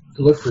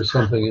to look for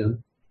something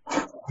in.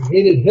 I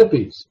hated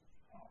hippies.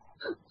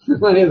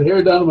 I had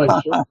hair down to my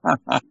shoulder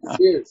for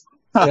years.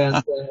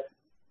 And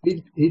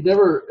he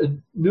never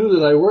knew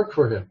that I worked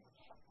for him.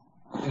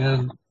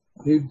 And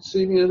he'd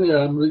see me in there.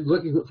 I'm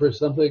looking for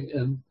something,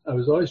 and I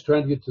was always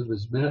trying to get to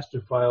his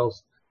master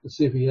files to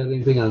see if he had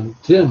anything on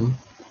Tim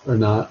or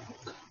not.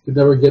 He'd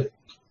never get,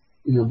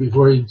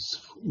 before he'd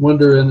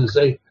wander in and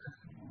say,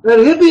 that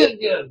hippie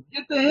again!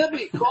 Get the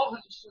hippie! Call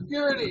for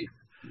security!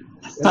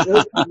 And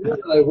everybody knew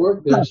that I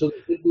worked there, so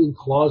they hid me in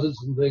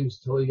closets and things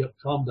until he got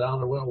calmed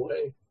down or went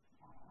away.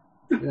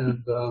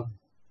 And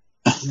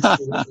he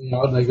let me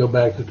out, and I go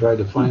back to try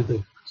to find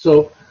things.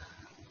 So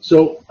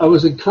I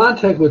was in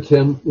contact with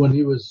him when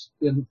he was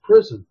in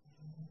prison,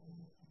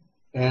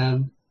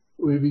 and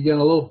we began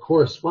a little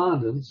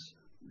correspondence.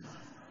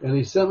 And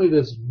he sent me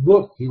this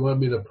book he wanted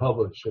me to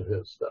publish of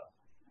his stuff.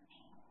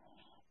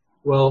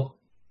 Well,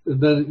 and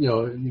then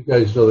you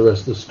guys know the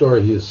rest of the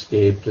story. He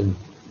escaped and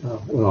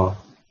went off.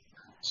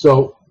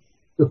 So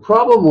the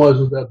problem was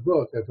with that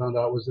book, I found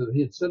out, was that he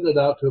had sent it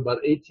out to about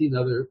 18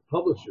 other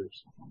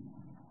publishers,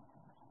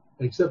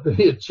 except that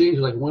he had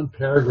changed like one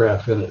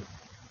paragraph in it.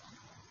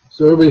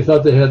 So everybody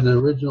thought they had an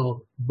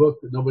original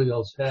book that nobody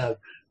else had.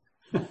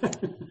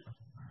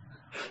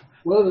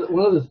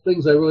 One of the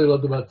things I really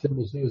loved about Tim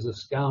was he was a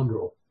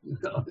scoundrel.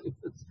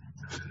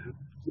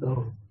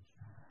 So,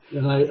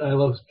 and I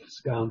love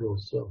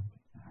scoundrels. So.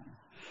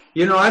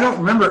 I don't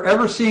remember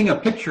ever seeing a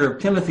picture of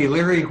Timothy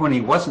Leary when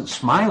he wasn't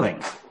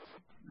smiling.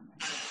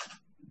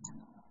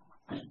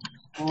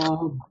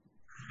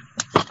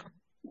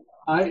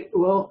 I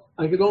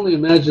could only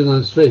imagine on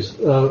his face.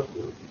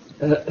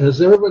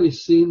 Has everybody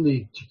seen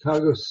the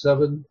Chicago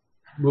 7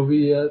 movie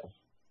yet?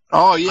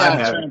 Oh, yeah,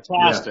 it's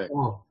fantastic. Yeah.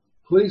 Oh,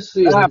 please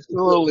see it.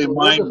 Absolutely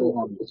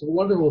mind-blowing. It's a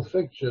wonderful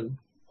fiction.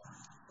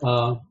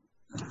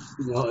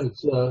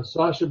 It's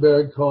Sacha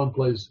Baron Cohen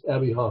plays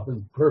Abby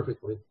Hoffman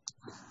perfectly.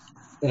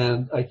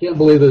 And I can't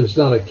believe that there's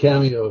not a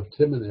cameo of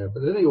Tim in there.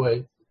 But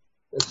anyway,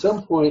 at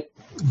some point,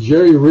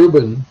 Jerry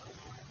Rubin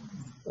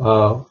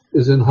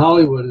is in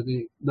Hollywood,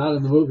 and not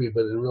in the movie,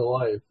 but in real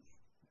life,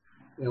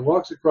 and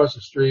walks across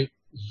the street,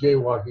 is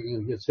jaywalking,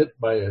 and gets hit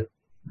by a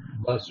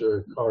bus or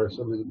a car or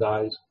something,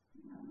 dies.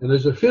 And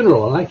there's a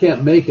funeral, and I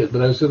can't make it,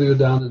 but I was going to go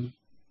down and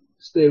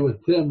stay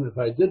with Tim if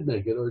I did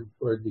make it, or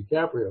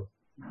DiCaprio.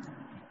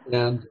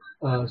 And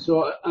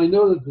so I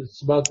know that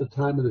it's about the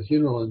time of the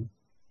funeral, and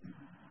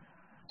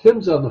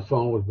Tim's on the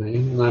phone with me,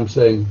 and I'm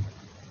saying,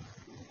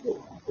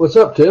 what's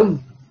up,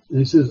 Tim? And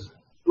he says,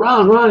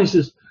 Ron, he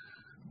says,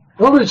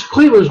 Eldridge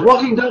Cleaver's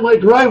walking down my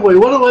driveway.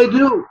 What do I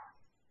do?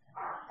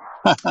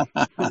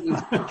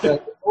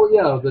 Oh,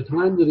 yeah, the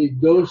time that he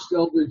dosed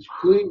Eldridge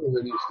Cleaver,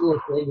 and he's still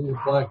afraid of the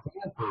Black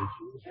Panther.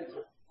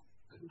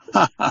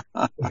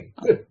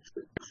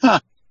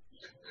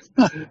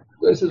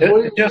 I says, what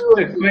are you Just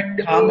doing? a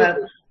quick comment.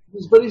 He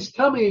says, but he's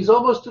coming. He's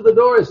almost to the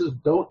door. I says,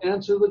 don't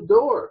answer the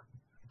door.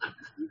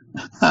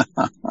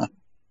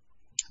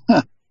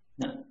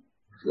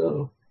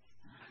 So,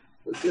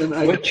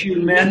 what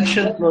you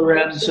mentioned,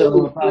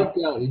 Lorenzo, about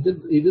he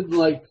didn't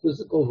like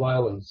physical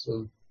violence,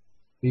 and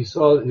he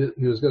saw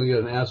he was going to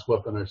get an ass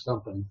whooping or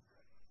something.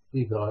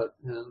 He thought,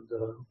 and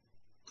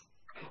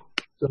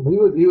so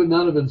he would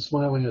not have been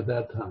smiling at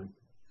that time.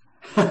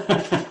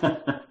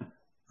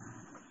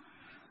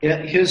 yeah,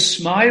 his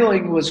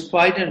smiling was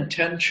quite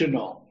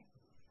intentional.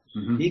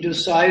 Mm-hmm. He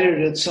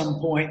decided at some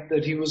point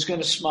that he was going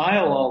to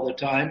smile all the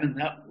time, and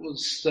that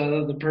was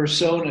the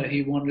persona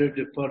he wanted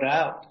to put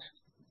out.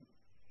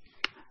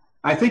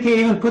 I think he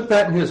even put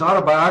that in his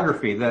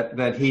autobiography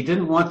that he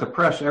didn't want the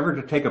press ever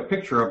to take a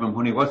picture of him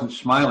when he wasn't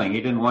smiling.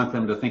 He didn't want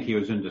them to think he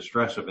was in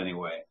distress of any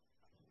way.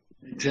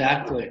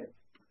 Exactly.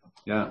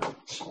 Yeah,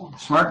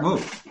 smart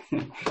move.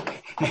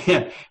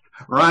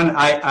 Ron,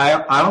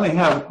 I only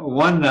have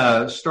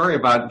one story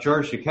about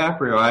George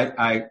DiCaprio.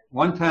 I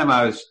one time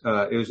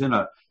it was in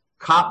a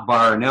cop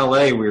bar in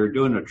L.A. We were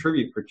doing a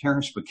tribute for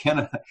Terrence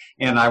McKenna,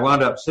 and I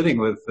wound up sitting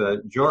with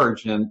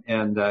George, and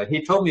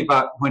he told me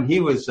about when he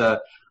was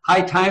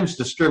High Times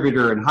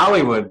distributor in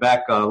Hollywood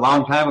back a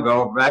long time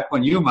ago, back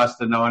when you must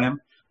have known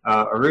him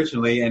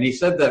originally. And he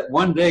said that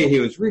one day he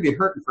was really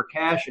hurting for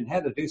cash and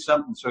had to do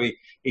something, so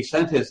he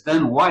sent his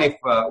then wife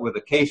with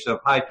a case of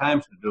High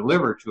Times to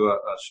deliver to a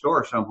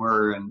store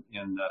somewhere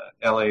in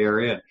L.A.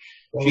 area.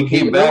 And she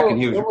came back,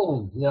 and he was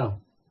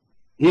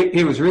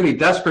he was really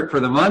desperate for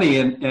the money,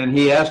 and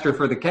he asked her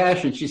for the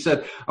cash, and she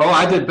said, "Oh,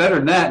 I did better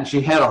than that," and she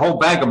had a whole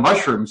bag of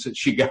mushrooms that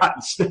she got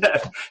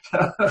instead.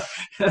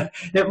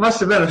 It must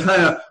have been a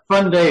kind of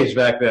fun days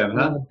back then,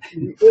 huh?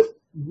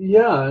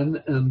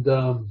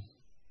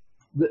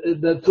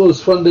 That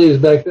those fun days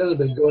back then have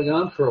been going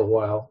on for a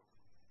while.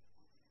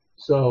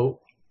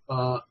 So,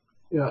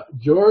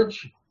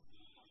 George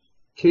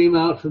came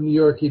out from New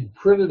York. He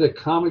printed a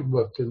comic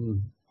book,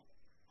 and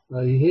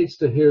he hates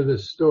to hear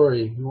this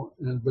story,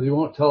 but he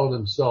won't tell it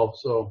himself.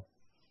 So,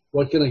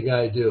 what can a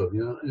guy do,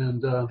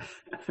 And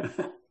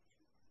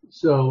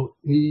so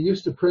he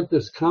used to print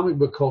this comic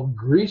book called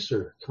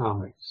Greaser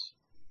Comics.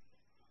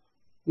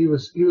 He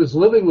was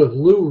living with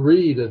Lou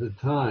Reed at the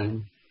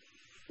time,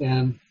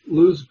 and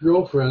Lou's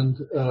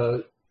girlfriend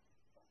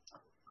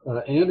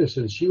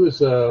Anderson. She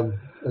was a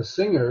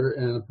singer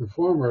and a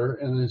performer,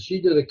 and then she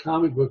did a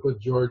comic book with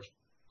George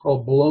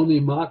called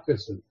Baloney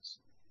Moccasins.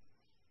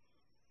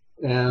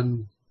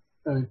 And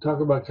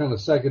talk about kind of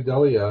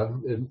psychedelia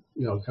and,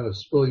 kind of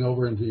spilling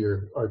over into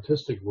your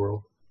artistic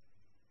world.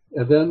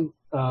 And then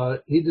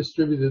he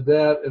distributed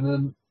that, and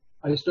then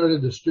I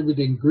started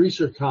distributing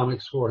Greaser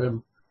Comics for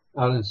him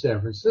out in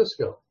San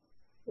Francisco.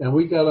 And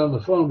we got on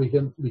the phone,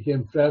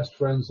 became fast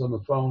friends on the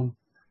phone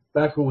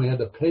back when we had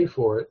to pay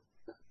for it.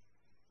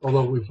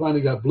 Although we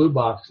finally got blue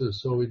boxes,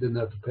 so we didn't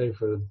have to pay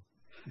for them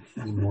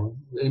anymore.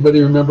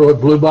 Anybody remember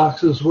what blue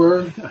boxes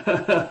were?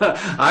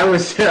 I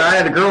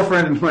had a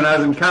girlfriend when I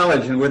was in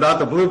college, and without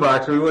the blue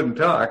box, we wouldn't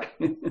talk.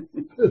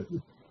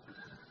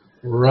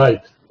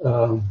 Right.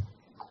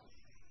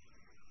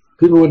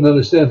 People wouldn't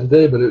understand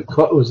today, but it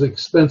was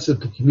expensive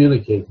to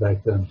communicate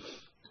back then.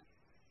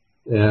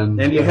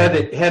 And you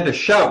had to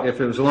shout if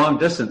it was long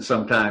distance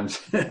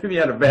sometimes, if you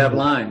had a bad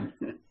line.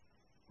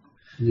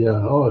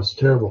 Yeah, oh, it's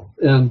terrible.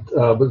 And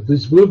but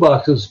these blue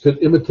boxes could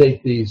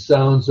imitate the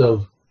sounds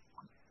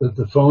that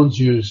the phones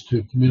used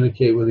to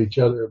communicate with each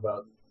other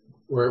about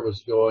where it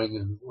was going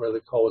and where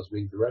the call was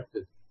being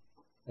directed.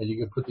 And you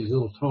could put these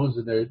little tones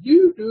in there,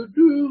 do do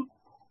do,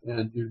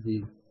 and you'd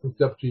be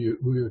hooked up to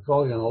who you were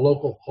calling on a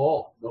local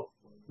call,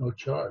 no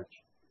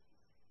charge,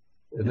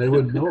 and they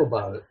wouldn't know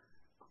about it.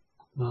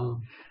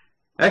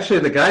 Actually,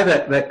 the guy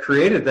that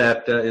created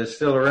that is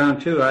still around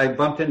too. I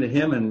bumped into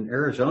him in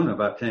Arizona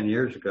about 10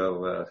 years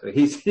ago. So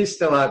he's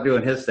still out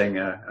doing his thing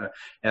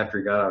after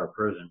he got out of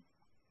prison.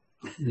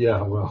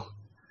 Yeah, well,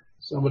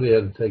 somebody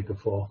had to take the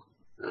fall.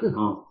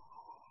 Oh.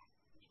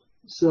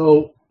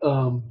 So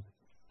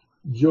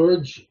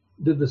George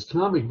did this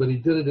comic, but he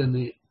did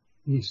it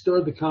he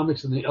stored the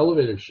comics in the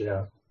elevator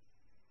shaft.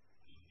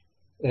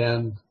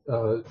 And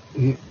the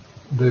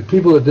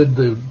people that did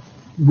the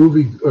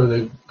movie or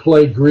the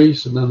play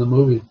Grease and then the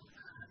movie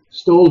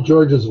stole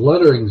George's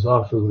letterings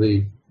off of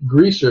the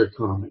Greaser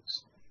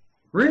comics.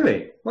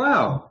 Really?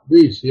 Wow.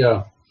 Grease,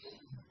 yeah.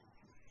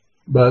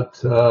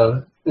 But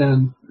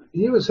and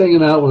he was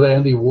hanging out with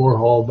Andy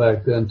Warhol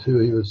back then too.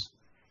 He was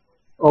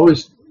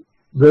always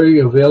very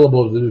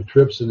available to do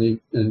trips and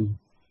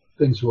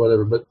things or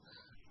whatever. But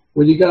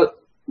when you got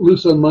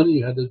loose on money,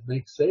 you had to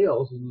make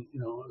sales, and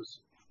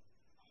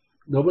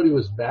nobody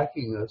was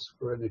backing us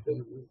for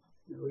anything.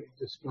 We were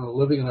just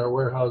living in our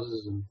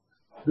warehouses and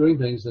doing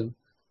things. And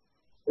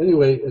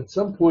anyway, at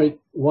some point,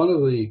 one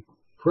of the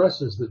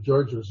presses that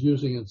George was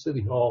using in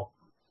City Hall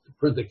to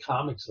print the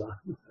comics on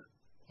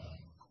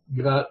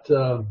got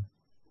the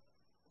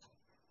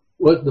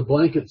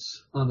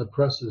blankets on the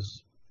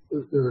presses.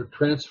 There were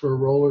transfer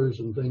rollers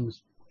and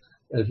things,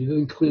 and if you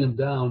didn't clean them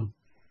down,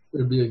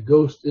 there'd be a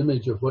ghost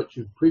image of what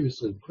you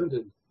previously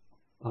printed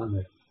on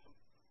there.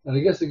 And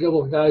I guess a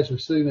couple of guys were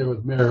sitting there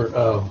with Mayor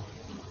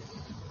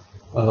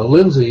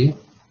Lindsay.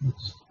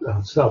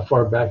 That's how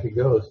far back it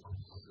goes.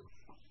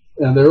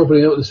 And they're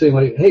opening up and saying,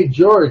 like, "Hey,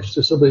 George,"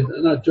 to somebody,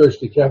 not George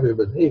DiCaprio,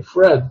 but, "Hey,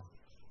 Fred."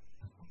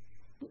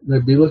 And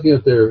they'd be looking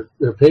at their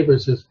paper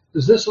and says,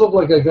 "Does this look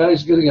like a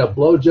guy's getting a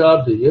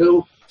blowjob to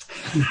you?"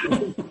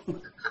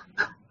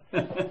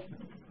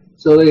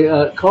 So they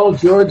called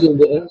George in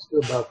to ask him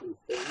about these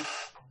things.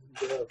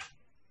 And,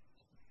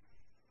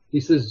 he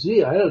says,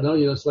 "Gee, I don't know.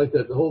 It's like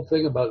that the whole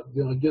thing about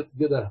get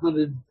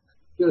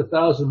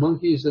 1,000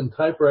 monkeys and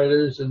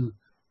typewriters and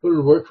put it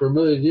to work for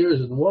 1,000,000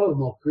 years, and one of them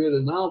will create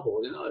a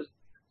novel.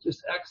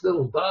 just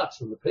accidental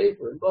dots on the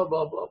paper and blah,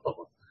 blah, blah, blah,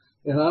 blah.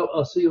 And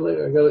I'll see you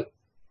later. I got it.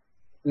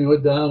 And he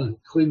went down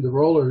and cleaned the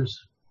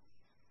rollers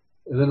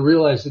and then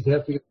realized he'd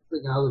have to get the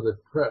thing out of the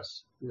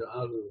press,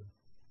 out of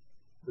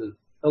the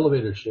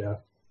elevator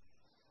shaft.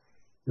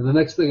 And the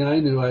next thing I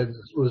knew, I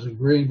was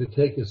agreeing to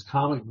take his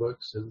comic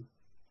books, and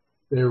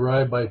they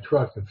arrived by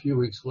truck a few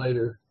weeks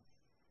later.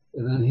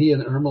 And then he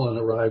and Ermelin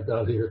arrived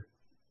out here.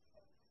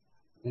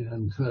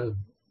 And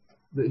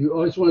he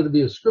always wanted to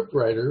be a script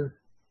writer,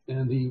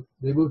 and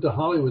they moved to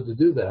Hollywood to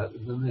do that.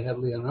 And then they had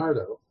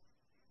Leonardo.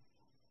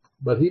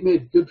 But he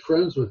made good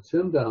friends with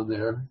Tim down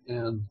there,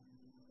 and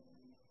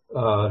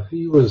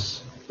he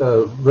was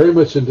very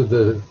much into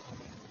the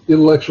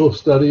intellectual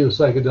study of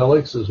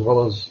psychedelics as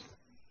well as,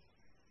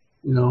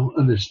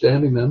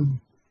 understanding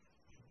them.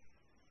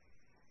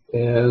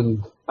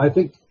 And I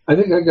think I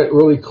got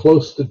really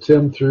close to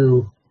Tim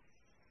through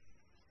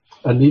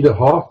Anita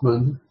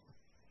Hoffman,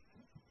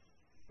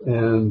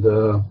 and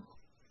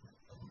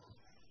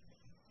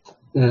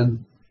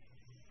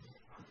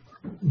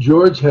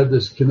George had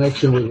this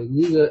connection with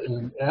Anita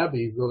and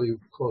Abby really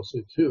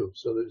closely too.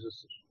 So there's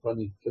this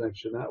funny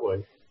connection that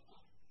way.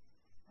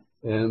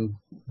 And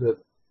that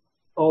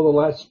all the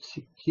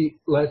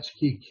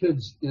latchkey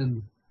kids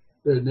in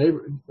their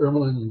neighbor,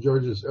 Ermelin and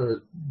George's,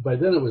 or by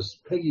then it was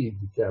Peggy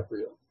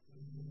DiCaprio.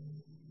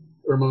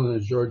 Ermelin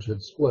and George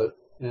had split,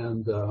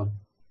 and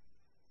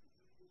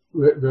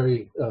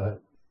very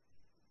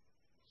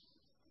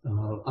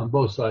on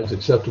both sides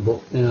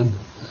acceptable. And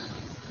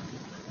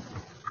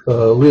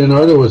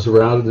Leonardo was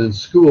around and in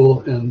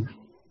school, and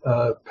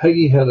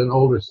Peggy had an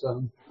older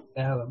son,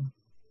 Adam.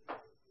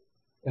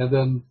 And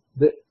then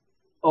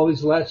all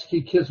these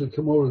latchkey kids would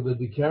come over to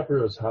the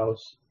DiCaprio's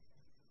house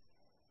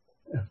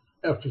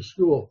after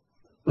school.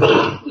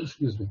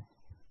 Excuse me.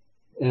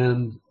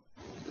 And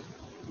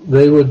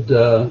they would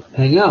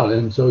hang out.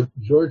 And so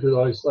George would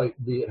always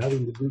be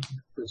having to do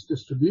this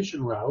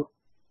distribution route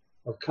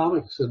of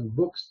comics and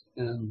books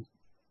and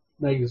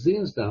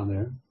magazines down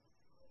there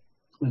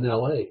in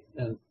LA,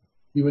 and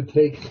he would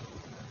take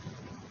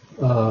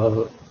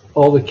all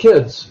the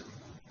kids.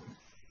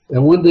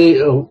 And one day,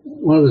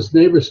 one of his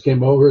neighbors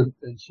came over,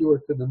 and she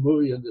worked in the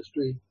movie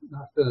industry,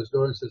 knocked on his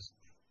door and says,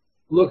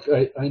 "Look,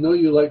 I know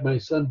you like my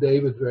son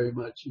David very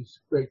much. He's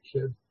a great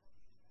kid.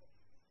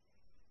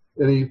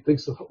 And he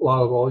thinks a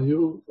lot of all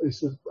you." He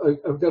says,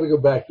 I've got to go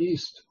back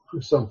east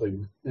for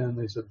something. And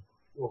they said,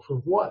 "Well, for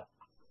what?"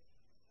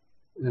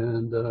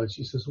 And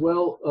she says,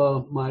 "Well,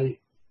 my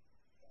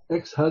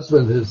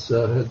ex-husband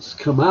has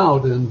come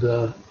out, and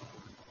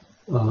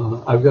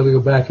I've got to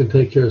go back and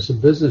take care of some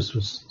business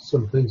with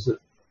some things that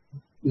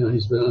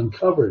he's been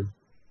uncovered."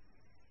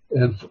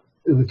 And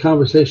the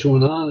conversation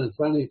went on, and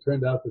finally it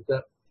turned out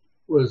that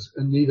was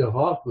Anita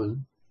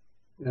Hoffman,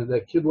 and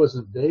that kid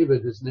wasn't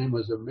David. His name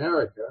was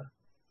America.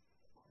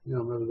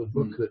 Remember the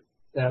book that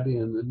Abby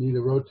and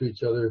Anita wrote to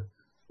each other,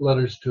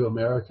 Letters to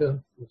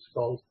America, it's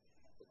called.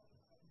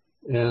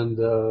 And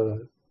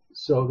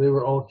so they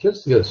were all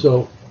kids together.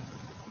 So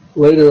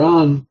later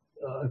on,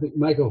 I think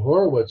Michael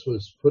Horowitz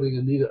was putting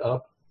Anita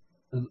up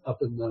in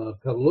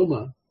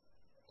Petaluma.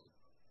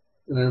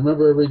 And I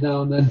remember every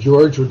now and then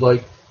George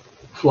would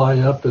fly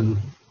up, and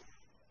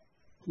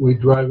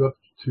we'd drive up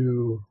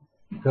to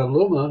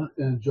Petaluma,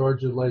 and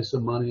George would lay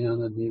some money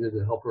on Anita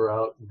to help her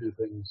out and do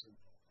things.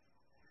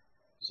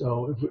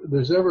 So if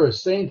there's ever a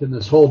saint in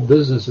this whole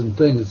business and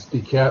thing, it's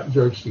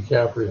George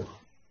DiCaprio.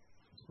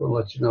 I'll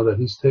let you know that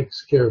he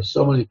takes care of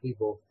so many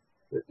people,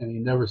 and he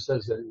never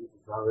says anything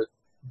about it,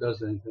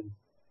 does anything.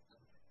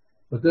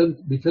 But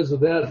then because of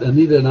that,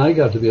 Anita and I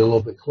got to be a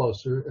little bit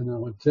closer. And then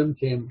when Tim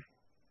came,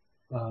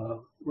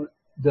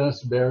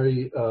 Dennis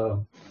Barry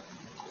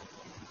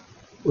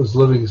was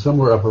living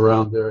somewhere up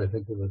around there, I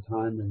think, at the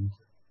time. And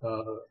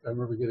I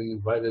remember getting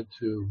invited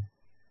to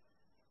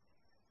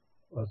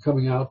a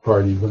coming out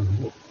party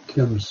when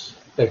Kim's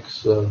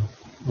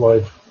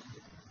ex-wife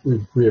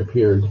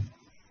reappeared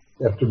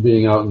after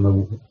being out in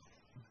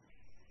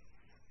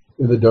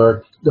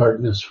the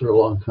darkness for a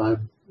long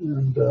time.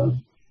 And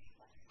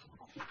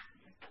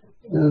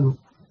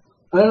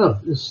I don't know,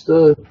 just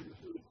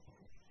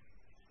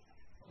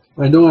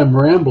I know I'm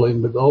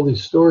rambling, but all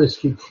these stories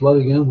keep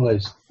flooding in when I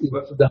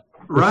sit down.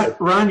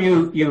 Ron,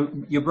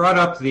 you brought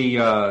up the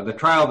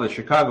trial of the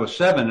Chicago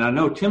 7. I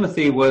know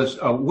Timothy was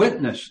a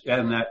witness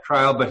in that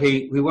trial, but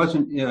he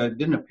wasn't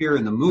didn't appear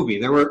in the movie.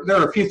 There were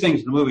a few things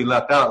in the movie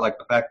left out, like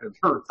the fact that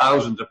there were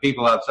thousands of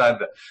people outside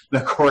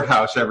the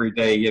courthouse every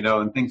day,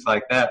 and things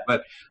like that.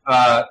 But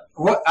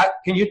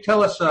can you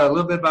tell us a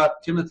little bit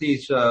about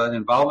Timothy's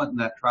involvement in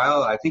that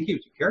trial? I think he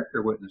was a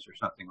character witness or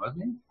something,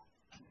 wasn't he?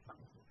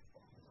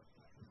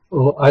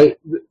 Well,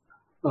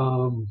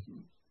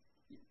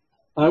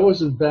 I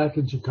wasn't back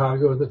in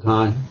Chicago at the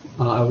time.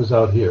 I was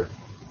out here.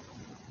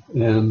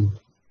 And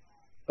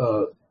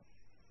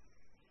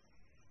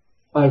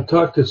I've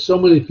talked to so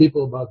many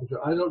people about the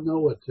trial. I don't know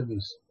what Timmy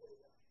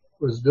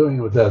was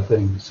doing with that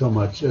thing so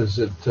much as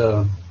it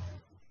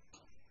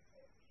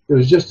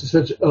was just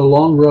such a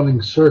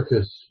long-running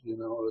circus. It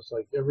was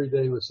like every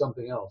day was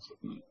something else.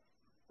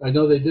 I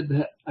know they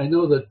didn't. I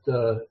know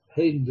that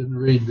Hayden didn't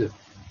read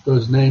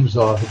those names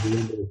off at the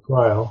end of the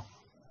trial,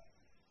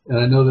 and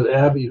I know that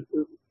Abby.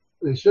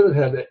 They should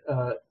have had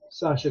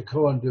Sasha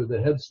Cohen do the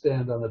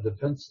headstand on the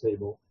defense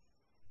table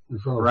in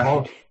front of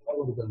Paul. That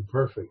would have been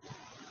perfect,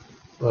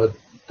 but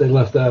they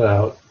left that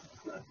out.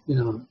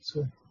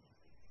 So.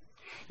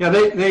 Yeah,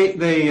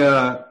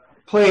 they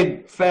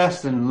played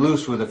fast and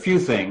loose with a few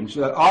things.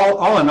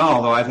 All in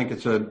all, though, I think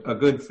it's a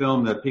good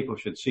film that people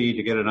should see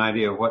to get an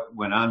idea of what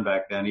went on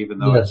back then, even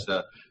though it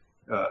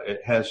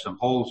has some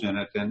holes in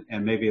it,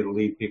 and maybe it'll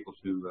lead people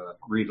to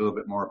read a little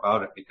bit more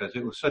about it, because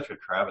it was such a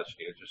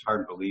travesty. It's just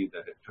hard to believe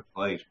that it took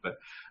place. But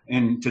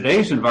in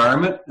today's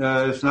environment,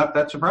 it's not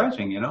that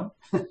surprising,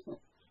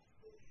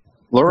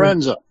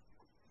 Lorenzo.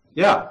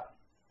 Yeah.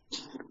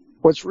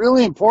 What's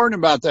really important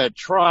about that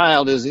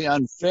trial is the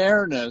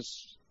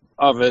unfairness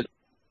of it,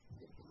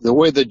 the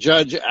way the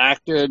judge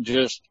acted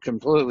just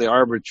completely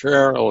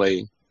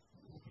arbitrarily.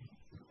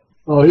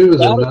 Oh, he was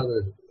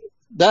another.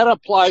 That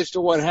applies to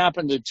what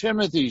happened to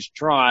Timothy's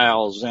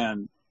trials.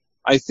 And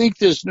I think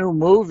this new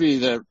movie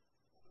that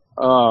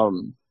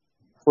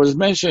was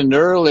mentioned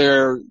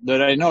earlier,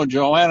 that I know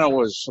Joanna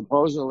was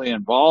supposedly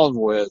involved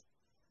with,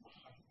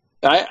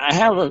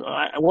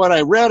 what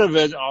I read of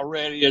it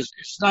already is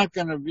it's not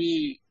going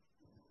to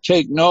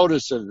take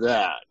notice of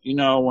that,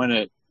 when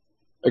it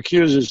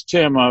accuses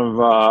Tim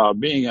of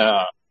being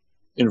a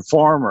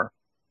informer.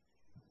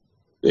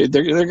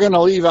 They're going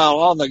to leave out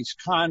all these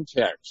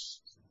contexts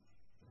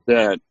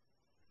but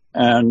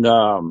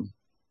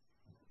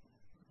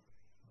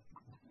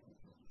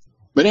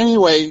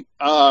anyway,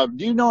 do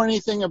you know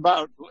anything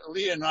about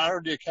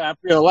Leonardo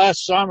DiCaprio?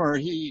 Last summer,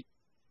 he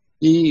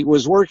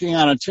was working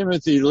on a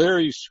Timothy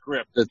Leary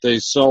script that they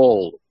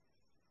sold.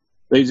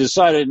 They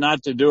decided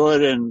not to do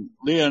it, and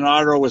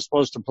Leonardo was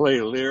supposed to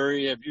play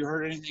Leary. Have you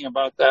heard anything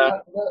about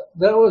that?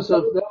 That was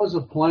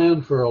a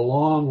plan for a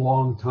long,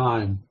 long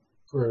time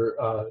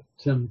for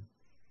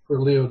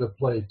Leo to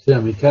play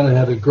Tim. He kind of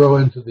had to grow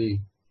into the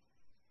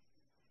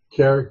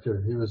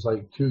character. He was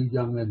like too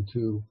young and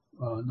too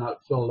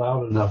not filled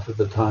out enough at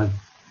the time.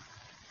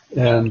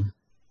 And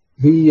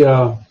he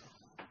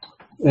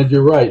and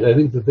you're right. I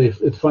think that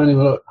it finally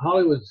went out.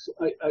 Hollywood's.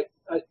 I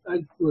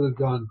would have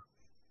gone.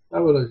 I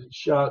would have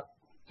shot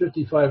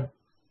 55,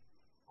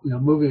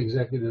 movie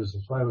executives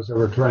if I was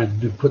ever trying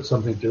to put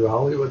something through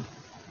Hollywood.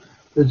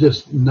 They're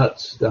just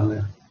nuts down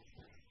there.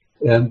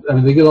 And I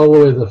mean, they get all the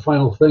way to the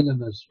final thing,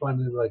 and there's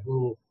finally like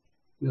little,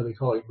 they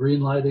call it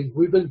green lighting.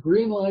 We've been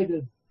green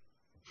lighted.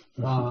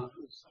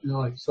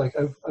 It's like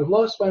I've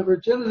lost my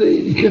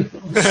virginity.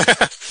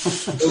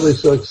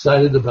 Everybody's so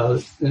excited about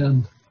it,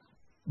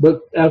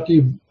 but after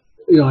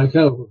I kind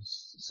of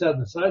sat in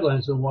the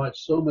sidelines and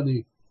watched so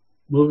many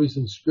movies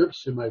and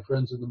scripts to my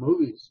friends in the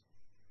movies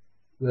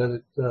that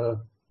it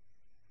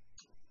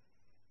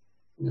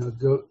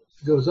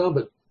goes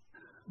on.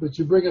 But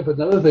you bring up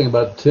another thing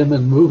about Tim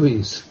and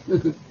movies.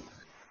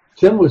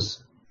 Tim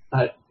was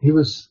he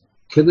was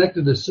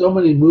connected to so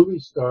many movie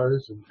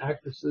stars and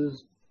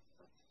actresses,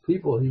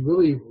 people. He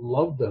really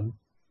loved them,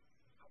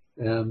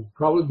 and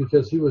probably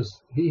because he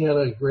had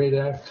a great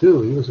act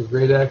too. He was a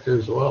great actor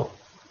as well,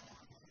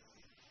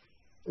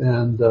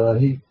 and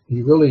he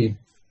really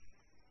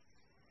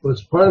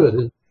was part of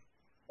it.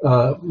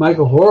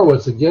 Michael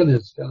Horowitz, again,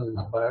 is kind of his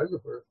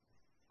biographer.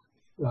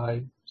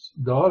 My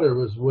daughter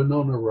was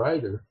Winona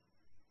Ryder,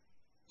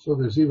 so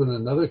there's even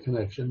another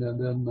connection. And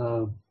then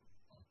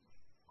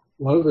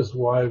one of his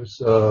wives,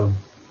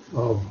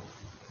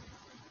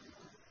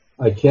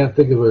 I can't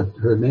think of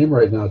her name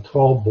right now,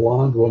 tall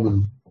blonde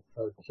woman.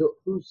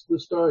 Who's the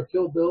star of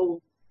Kill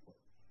Bill?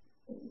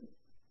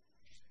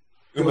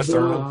 Uma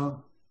Thurman.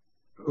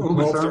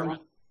 Uma Thurman.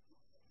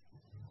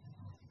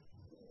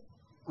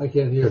 I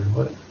can't hear.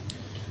 What?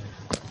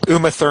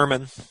 Uma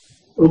Thurman.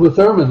 Uma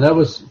Thurman.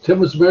 Tim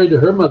was married to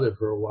her mother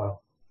for a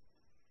while.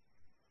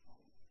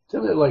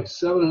 Tim had like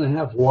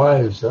 7.5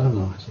 wives. I don't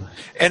know.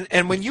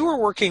 And when you were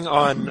working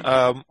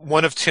on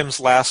one of Tim's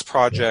last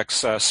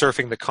projects,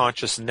 Surfing the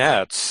Conscious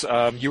Nets,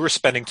 you were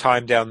spending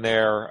time down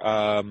there,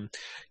 and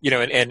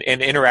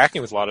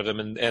interacting with a lot of them,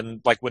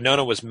 and like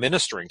Winona was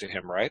ministering to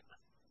him, right?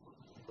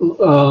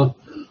 Well,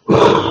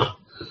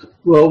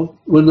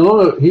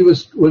 he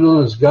was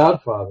Winona's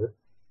godfather,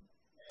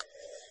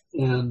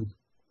 and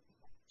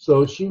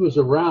so she was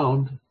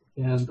around,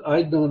 and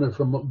I'd known her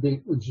from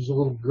when she was a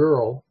little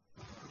girl.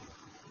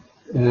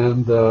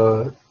 And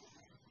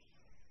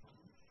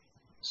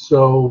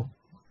so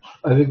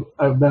I think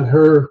I met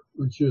her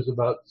when she was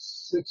about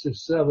 6 or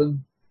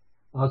 7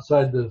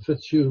 outside the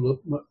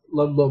Fitzhugh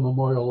Ludlow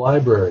Memorial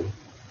Library.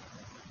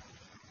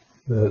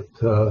 Which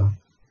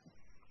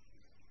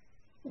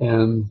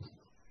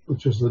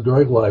was the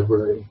Droid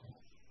Library.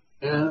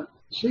 And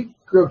she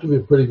grew up to be a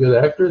pretty good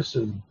actress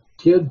and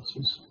kid,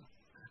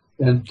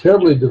 and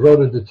terribly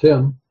devoted to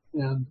Tim.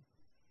 And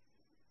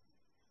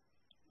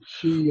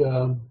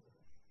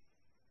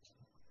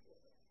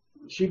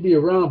she'd be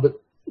around, but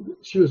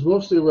she was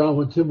mostly around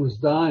when Tim was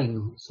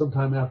dying,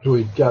 sometime after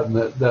we'd gotten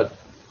that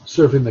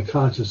Surfing the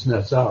Conscious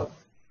Nets out.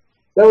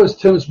 that was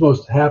Tim's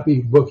most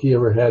happy book he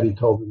ever had. He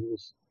told me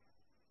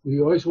he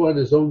always wanted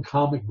his own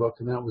comic book,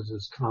 and that was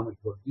his comic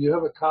book. Do you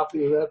have a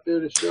copy of that there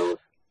to show?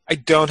 I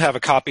don't have a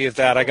copy of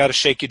that. I got to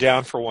shake you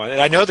down for one. And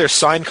I know there's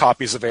signed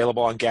copies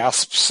available on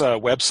GASP's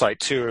website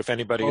too, if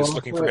anybody is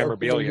looking for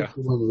memorabilia.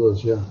 One of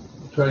those, yeah.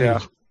 Yeah.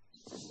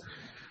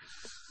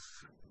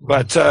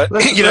 But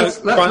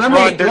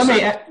Ron,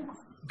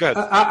 good.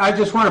 I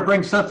just want to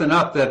bring something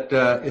up that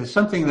is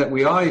something that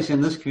we always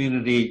in this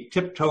community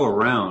tiptoe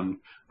around,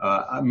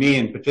 me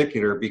in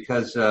particular,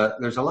 because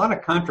there's a lot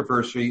of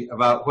controversy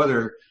about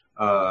whether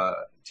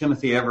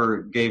Timothy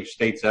ever gave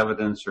state's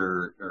evidence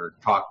or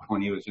talked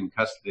when he was in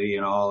custody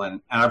and all.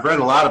 And I've read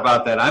a lot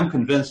about that. I'm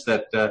convinced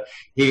that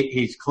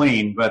he's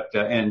clean,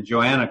 and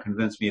Joanna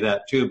convinced me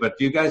that too. But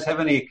do you guys have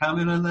any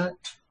comment on that?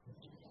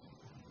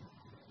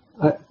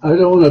 I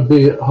don't want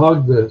to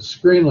hog the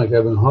screen like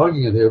I've been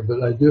hogging it here,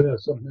 but I do have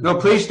something. No,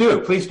 please do.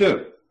 Please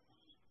do.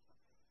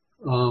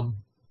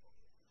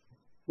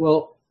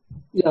 Well,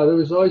 yeah, there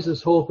was always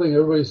this whole thing.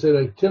 Everybody said,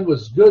 like, Tim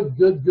was good.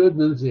 And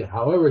then,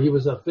 however, he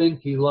was a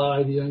think, he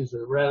lied, he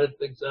ratted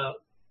things out.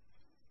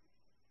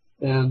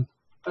 And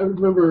I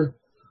remember,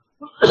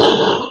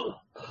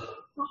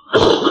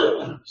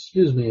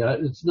 excuse me,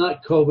 it's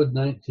not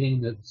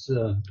COVID-19, it's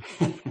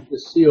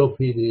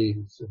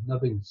COPD. It's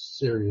nothing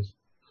serious.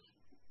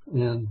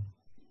 And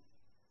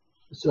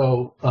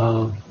so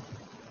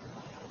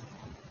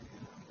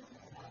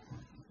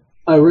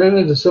I ran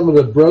into some of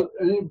the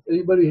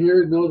anybody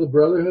here know the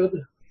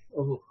Brotherhood?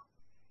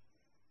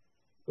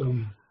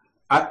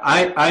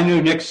 I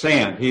knew Nick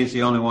Sand. He's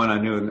the only one I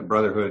knew in the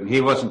Brotherhood, and he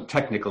wasn't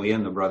technically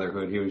in the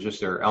Brotherhood. He was just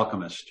their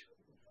alchemist.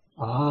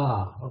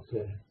 Ah,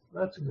 okay,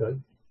 that's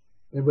good.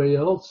 Anybody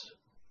else?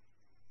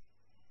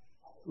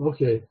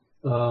 Okay.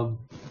 Well,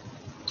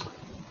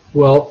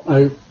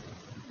 I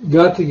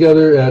got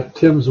together at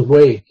Tim's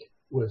wake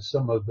with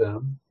some of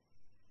them,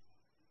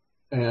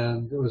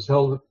 and it was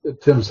held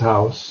at Tim's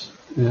house,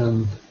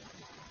 and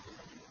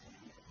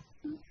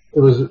it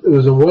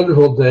was a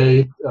wonderful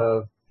day.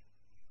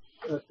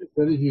 If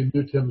any of you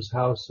knew Tim's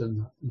house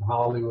in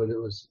Hollywood, it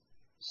was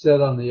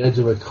set on the edge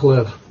of a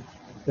cliff,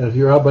 and if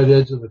you're out by the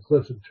edge of the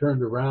cliff and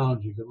turned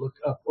around, you could look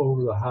up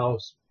over the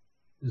house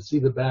and see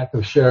the back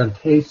of Sharon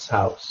Tate's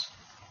house.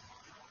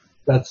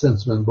 That's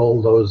since been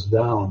bulldozed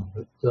down,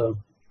 but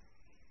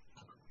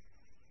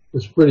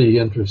it's pretty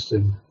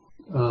interesting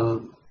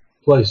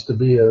place to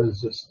be. It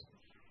was just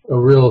a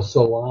real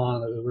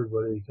salon of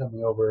everybody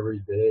coming over every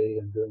day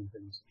and doing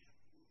things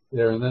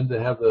there. And then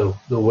to have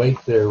the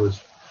wake there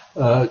was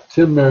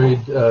Tim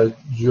married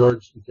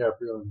George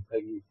DiCaprio and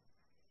Peggy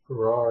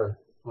Farrar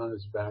on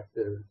his back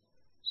there.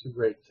 It's a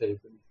great tape.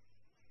 And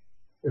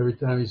every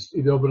time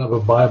he'd open up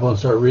a Bible and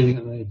start reading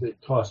it, and then he'd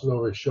toss it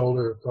over his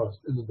shoulder across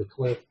into the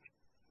cliff.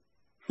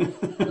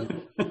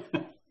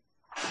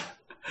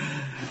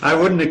 I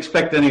wouldn't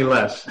expect any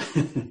less.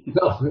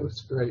 No, it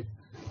was great.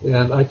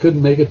 And I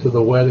couldn't make it to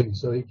the wedding,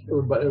 so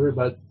every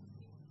about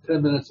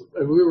 10 minutes,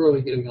 we were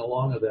really getting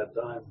along at that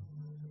time.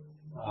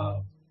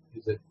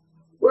 He said,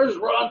 "Where's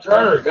Ron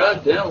Turner?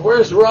 Goddamn,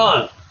 where's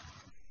Ron?"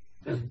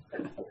 And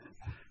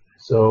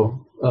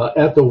so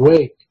at the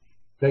wake,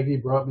 Peggy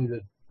brought me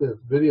the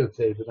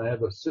videotape, and I had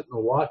to sit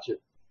and watch it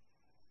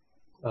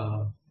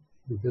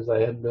because I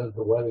hadn't been at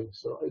the wedding,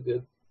 so I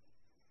did.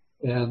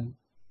 And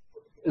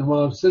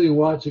while I'm sitting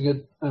watching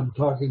it, I'm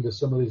talking to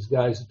some of these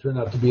guys that turned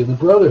out to be in the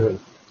Brotherhood.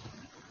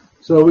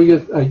 So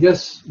I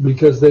guess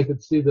because they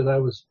could see that I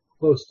was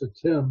close to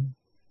Tim,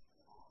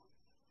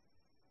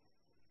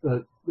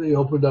 that they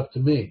opened up to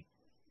me.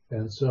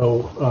 And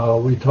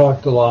so we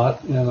talked a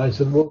lot, and I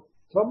said, "Well,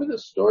 tell me the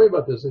story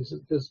about this." They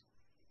said, "Because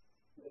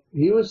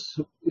he was,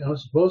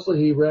 supposedly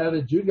he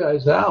ratted you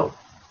guys out,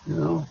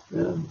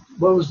 and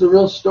what was the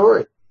real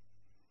story?"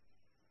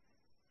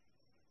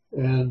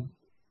 And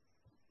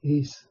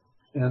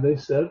they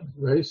said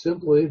very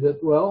simply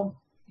that,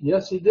 well,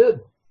 yes, he did.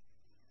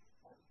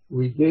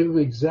 We gave him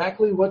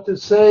exactly what to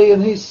say,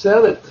 and he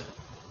said it.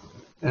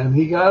 And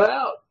he got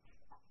out.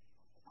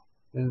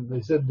 And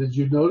they said, "Did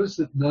you notice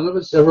that none of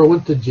us ever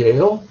went to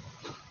jail?"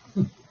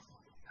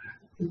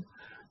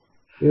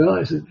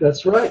 I said,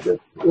 "That's right.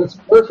 That's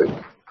perfect."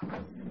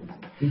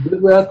 He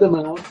did rat them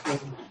out.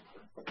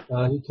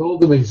 And, he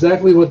told them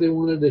exactly what they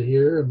wanted to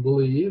hear and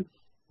believe.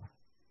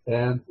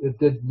 And it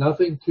did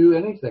nothing to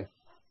anything.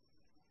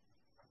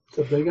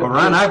 Well,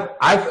 Ron,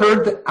 I've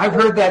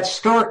heard that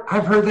story.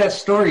 I've heard that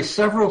story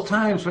several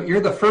times, but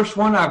you're the first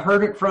one I've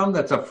heard it from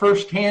that's a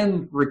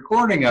first-hand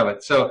recording of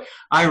it. So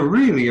I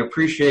really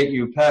appreciate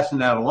you passing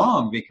that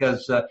along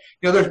because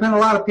there's been a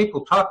lot of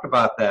people talked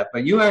about that,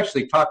 but you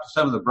actually talked to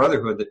some of the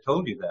Brotherhood that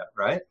told you that,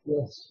 right?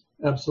 Yes,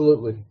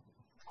 absolutely.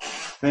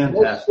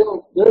 Fantastic.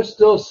 They're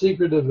still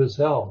secretive as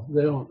hell.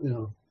 They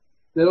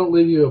don't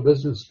leave you a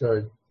business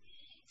card.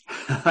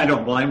 I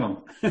don't blame them.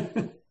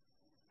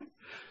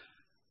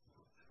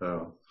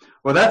 So,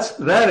 well,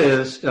 that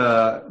is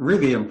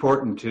really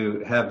important to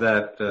have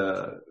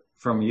that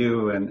from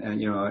you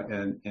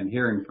and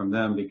hearing from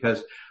them,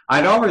 because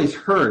I'd always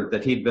heard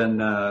that he'd been,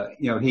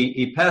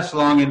 he passed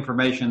along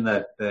information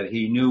that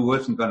he knew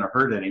wasn't going to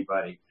hurt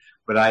anybody.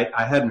 But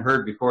I hadn't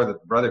heard before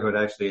that the Brotherhood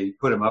actually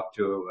put him up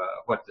to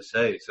what to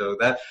say. So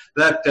that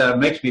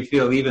makes me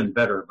feel even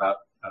better about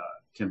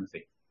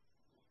Timothy.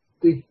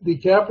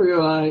 DiCaprio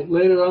and I,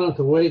 later on at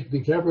the wake,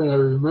 DiCaprio and I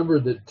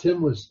remembered that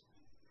Tim was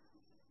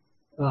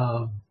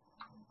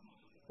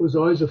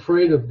always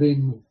afraid of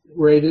being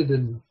raided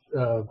and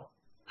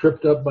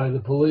tripped up by the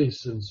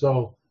police. And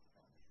so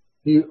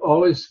he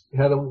always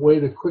had a way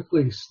to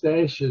quickly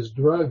stash his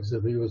drugs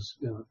if he was,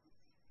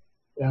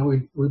 and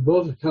we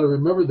both kind of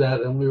remembered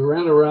that, and we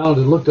ran around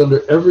and looked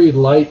under every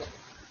light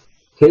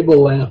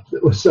table lamp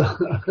that was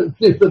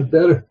even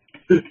better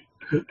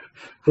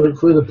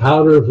for the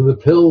powder, for the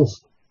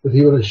pills that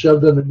he would have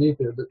shoved underneath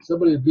there. But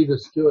somebody had beat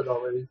us to it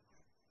already.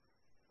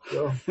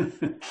 So.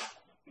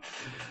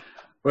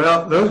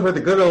 Well, those were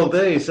the good old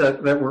days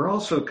that were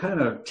also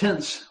kind of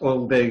tense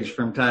old days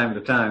from time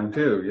to time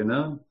too,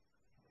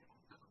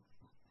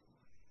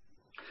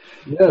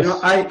 Yes.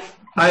 I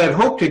had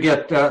hoped to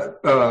get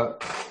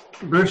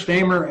Bruce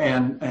Damer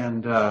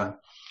and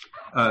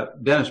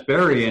Dennis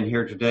Berry in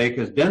here today,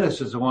 because Dennis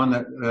is the one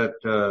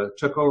that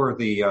took over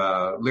the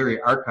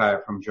Leary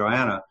archive from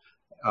Joanna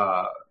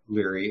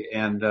Leary,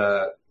 and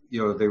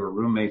they were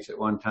roommates at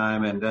one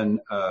time, and then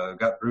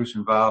got Bruce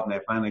involved, and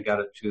they finally got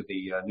it to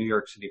the New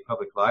York City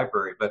Public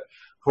Library. But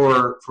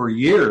for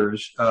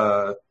years,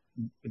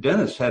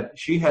 Dennis had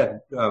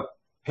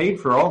paid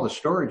for all the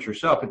storage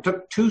herself. It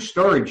took 2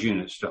 storage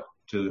units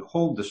to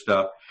hold the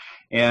stuff.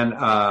 And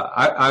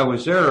I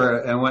was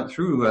there and went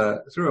through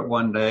it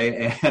one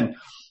day, and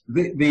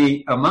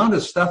the amount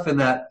of stuff in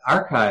that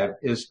archive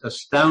is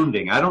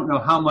astounding. I don't know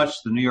how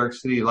much the New York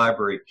City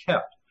Library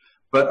kept,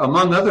 but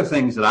among other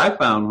things that I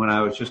found when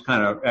I was just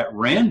kind of at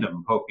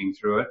random poking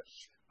through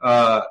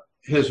it,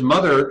 his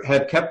mother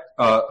had kept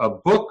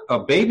a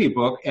baby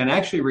book, and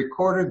actually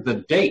recorded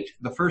the date,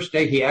 the first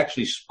day he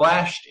actually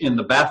splashed in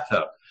the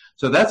bathtub.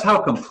 So that's how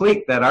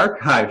complete that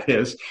archive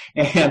is.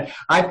 And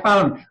I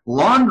found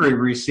laundry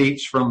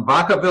receipts from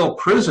Vacaville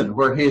Prison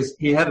where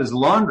he had his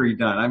laundry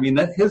done. I mean,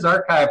 his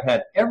archive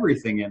had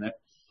everything in it.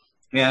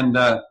 And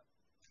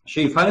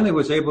she finally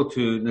was able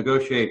to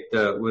negotiate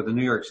with the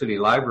New York City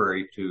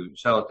Library to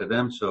sell it to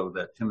them so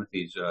that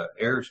Timothy's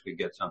heirs could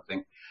get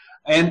something.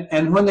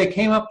 And when they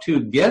came up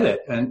to get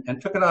it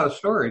and took it out of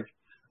storage,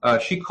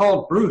 she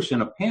called Bruce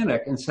in a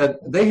panic and said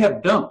they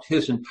have dumped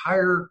his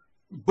entire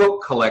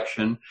book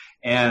collection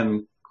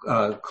and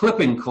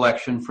clipping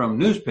collection from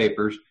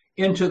newspapers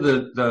into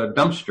the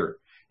dumpster.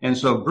 And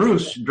so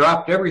Bruce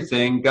dropped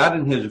everything, got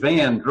in his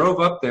van,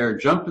 drove up there,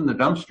 jumped in the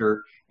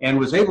dumpster, and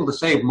was able to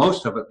save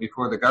most of it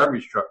before the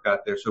garbage truck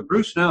got there. So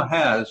Bruce now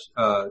has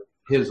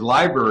his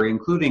library,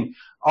 including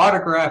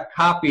autographed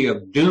copy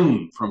of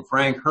Dune from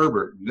Frank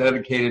Herbert,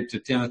 dedicated to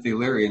Timothy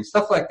Leary, and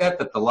stuff like that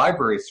the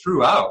library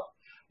threw out,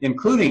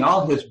 including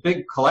all his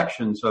big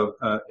collections of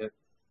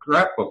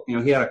scrapbook.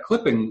 He had a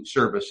clipping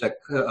service that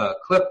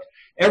clipped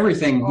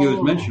everything he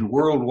was mentioned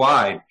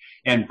worldwide.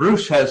 And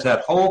Bruce has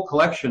that whole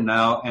collection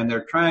now, and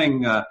they're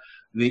trying,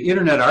 the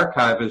Internet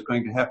Archive is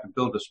going to have to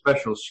build a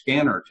special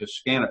scanner to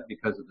scan it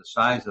because of the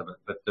size of it.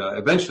 But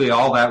eventually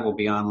all that will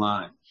be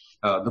online.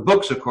 The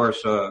books, of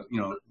course, are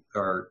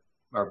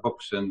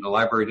books, and the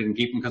library didn't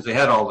keep them because they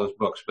had all those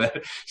books.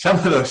 But some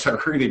of those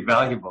are really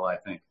valuable, I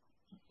think.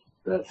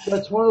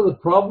 That's one of the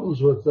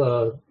problems with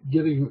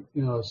getting,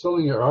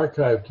 selling your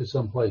archive to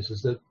some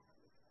places, that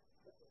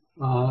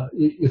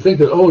you think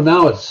that,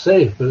 now it's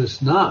safe, but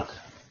it's not.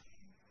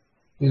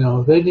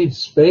 They need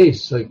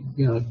space.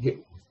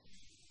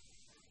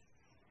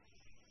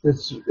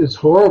 It's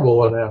horrible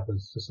what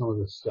happens to some of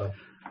this stuff.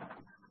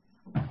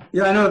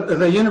 Yeah, I know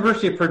the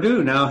University of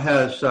Purdue now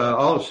has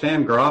all of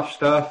Stan Groff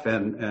stuff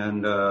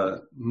and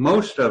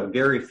most of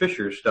Gary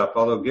Fisher's stuff,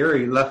 although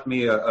Gary left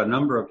me a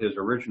number of his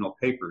original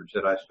papers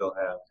that I still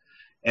have.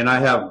 And I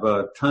have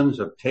tons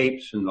of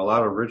tapes and a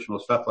lot of original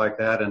stuff like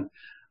that. And,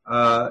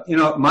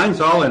 mine's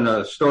all in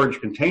a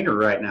storage container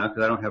right now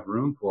because I don't have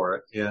room for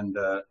it. And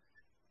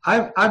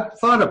I've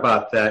thought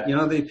about that.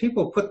 The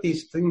people put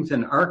these things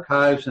in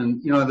archives,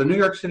 and, the New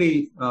York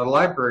City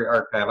Library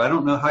Archive, I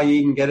don't know how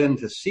you can get in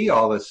to see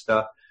all this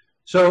stuff.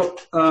 So,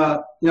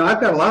 I've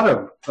got a lot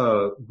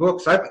of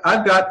books.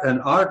 I've got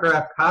an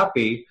autographed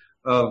copy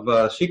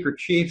of Secret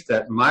Chief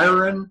that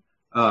Myron,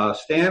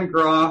 Stan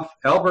Groff,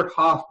 Albert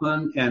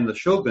Hoffman, and the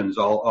Shulgins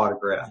all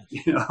autographed.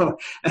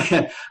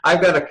 And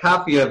I've got a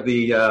copy of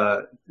the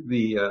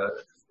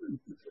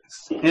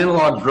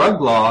analog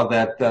drug law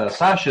that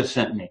Sasha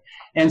sent me.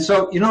 And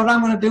so, you know what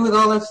I'm going to do with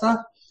all that stuff?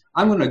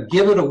 I'm going to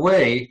give it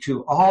away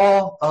to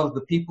all of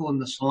the people in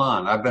the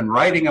Salon. I've been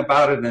writing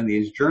about it in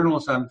these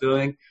journals I'm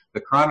doing, the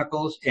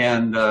Chronicles,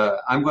 and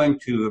I'm going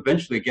to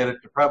eventually get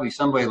it to probably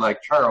somebody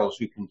like Charles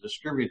who can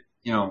distribute,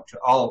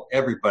 to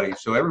everybody,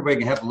 so everybody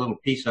can have a little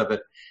piece of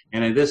it,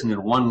 and it isn't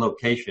in one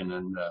location,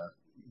 and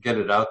get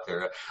it out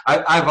there.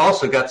 I've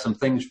also got some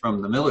things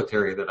from the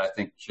military that I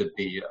think should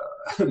be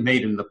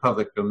made in the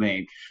public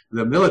domain.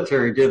 The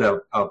military did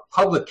a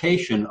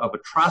publication of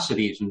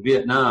atrocities in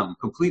Vietnam,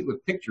 complete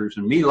with pictures,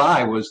 and My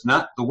Lai was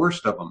not the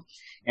worst of them.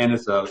 And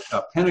it's a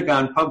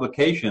Pentagon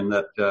publication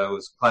that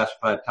was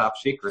classified top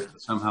secret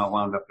that somehow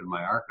wound up in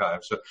my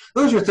archive. So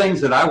those are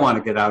things that I want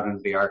to get out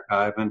into the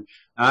archive. And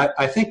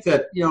I think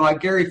that,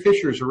 like Gary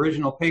Fisher's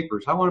original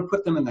papers, I want to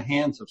put them in the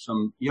hands of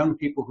some young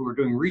people who are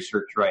doing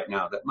research right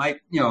now that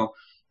might,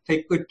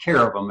 take good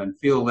care of them and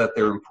feel that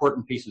they're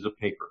important pieces of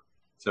paper.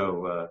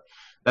 So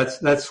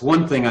that's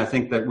one thing I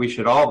think that we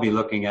should all be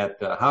looking at.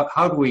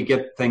 How do we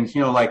get things,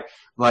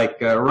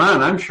 like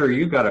Ron, I'm sure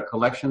you got a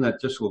collection that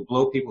just will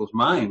blow people's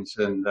minds.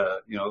 And,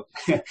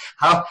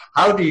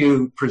 how do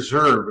you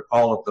preserve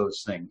all of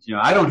those things?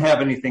 I don't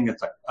have anything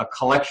that's a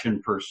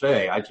collection per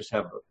se. I just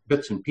have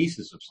bits and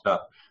pieces of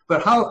stuff.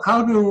 But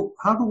how do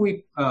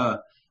we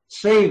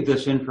save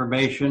this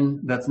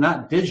information that's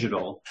not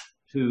digital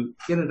to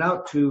get it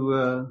out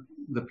to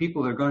the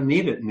people that are going to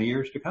need it in the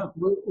years to come?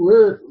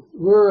 We're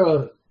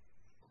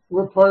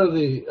part of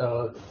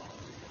the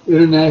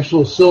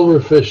International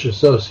Silverfish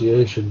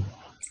Association.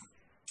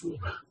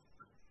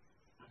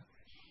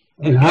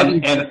 And how do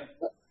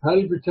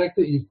you protect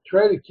it? You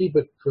try to keep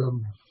it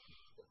from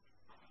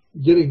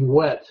getting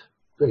wet,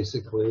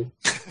 basically,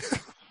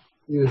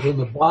 either from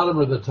the bottom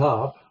or the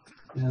top,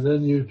 and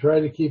then you try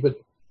to keep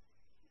it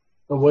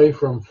away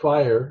from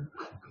fire.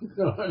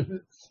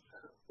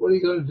 What are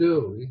you going to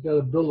do? You got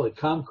to build a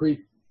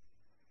concrete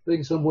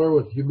thing somewhere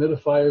with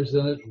humidifiers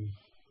in it and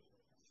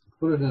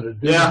put it in a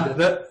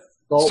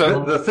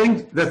So the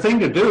thing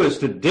to do is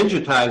to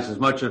digitize as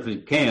much as you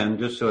can,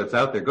 just so it's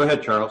out there. Go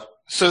ahead, Charles.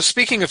 So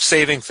speaking of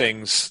saving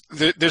things,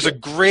 there's a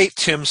great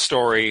Tim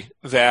story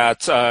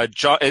that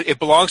it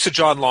belongs to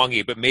John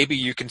Longy, but maybe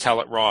you can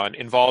tell it, Ron,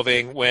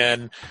 involving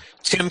when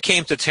Tim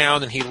came to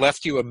town and he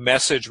left you a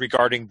message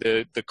regarding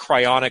the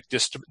cryonic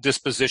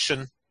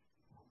disposition.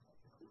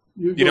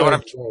 You know what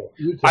I'm?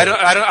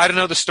 I don't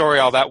know the story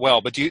all that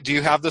well, but do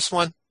you have this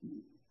one?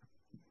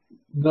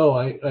 No,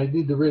 I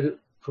need to read it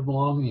from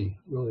Longy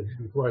really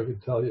before I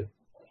could tell you.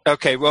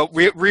 Okay, well,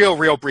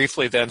 real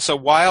briefly then. So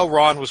while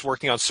Ron was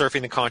working on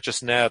Surfing the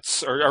Conscious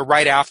Nets, or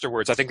right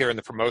afterwards, I think they were in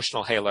the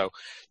promotional halo,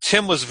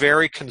 Tim was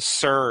very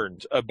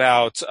concerned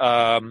about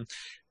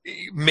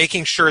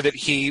making sure that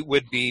he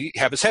would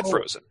have his head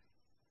frozen.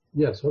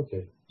 Yes,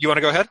 okay. You want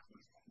to go ahead?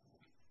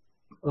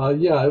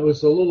 Yeah, it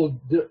was a little.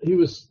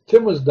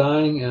 Tim was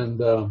dying,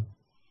 and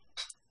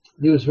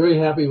he was very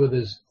happy with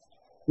his.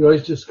 He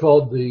always just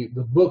called the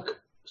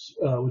book,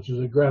 which was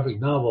a graphic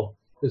novel,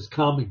 his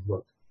comic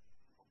book.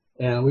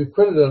 And we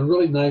printed it on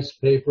really nice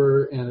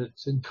paper, and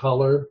it's in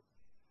color.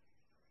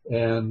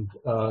 And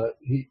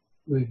the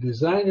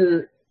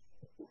designer,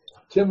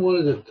 Tim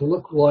wanted it to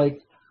look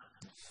like.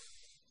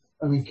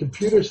 I mean,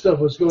 computer stuff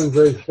was going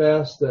very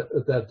fast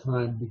at that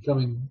time,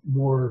 becoming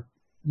more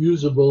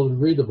usable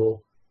and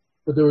readable.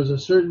 But there was a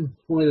certain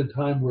point in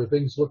time where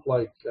things looked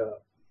like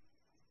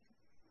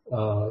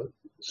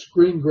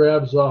screen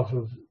grabs off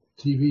of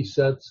TV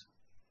sets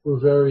were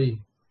very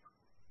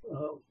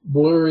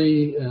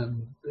blurry,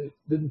 and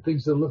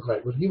things didn't look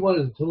right. But he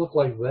wanted it to look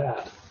like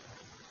that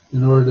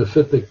in order to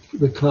fit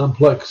the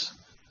complex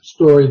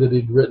story that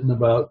he'd written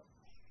about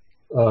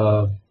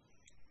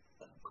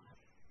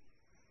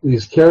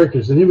these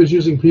characters. And he was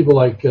using people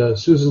like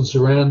Susan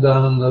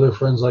Sarandon and other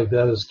friends like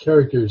that as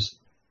characters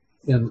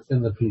in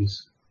the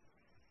piece.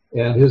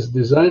 And his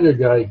designer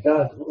guy,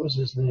 God, what was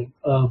his name?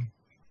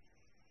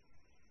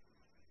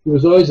 He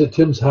was always at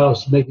Tim's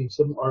house making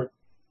some art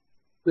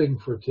thing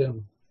for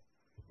Tim.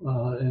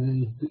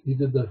 And he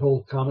did the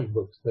whole comic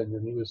book thing,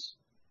 and he was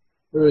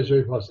very,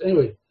 very positive.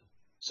 Anyway,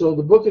 so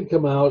the book had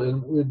come out,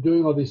 and we were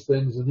doing all these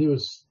things, and he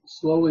was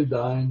slowly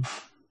dying.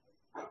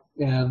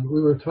 And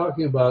we were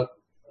talking about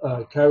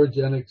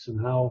cryogenics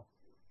and how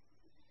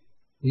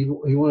he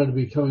wanted to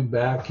be coming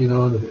back,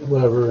 and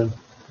whatever. And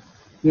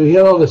he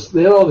had all this.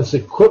 They had all this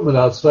equipment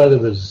outside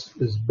of his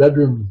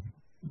bedroom,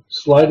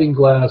 sliding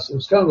glass. It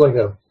was kind of like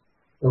a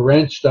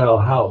ranch-style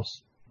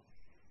house,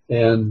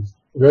 and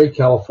very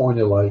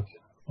California-like,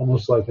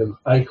 almost like an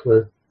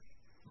Eichler.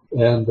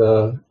 And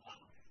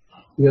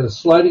he had a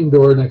sliding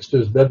door next to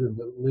his bedroom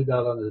that would lead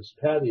out on his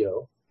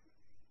patio.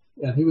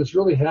 And he was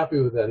really happy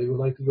with that. He would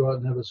like to go out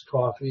and have his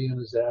coffee and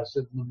his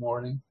acid in the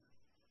morning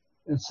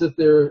and sit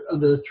there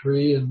under a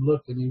tree and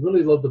look. And he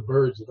really loved the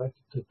birds. He'd like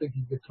to think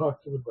he could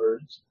talk to the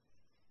birds.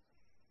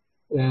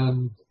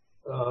 And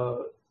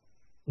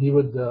he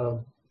would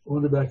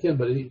wander back in,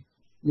 but you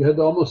had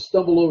to almost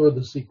stumble over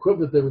this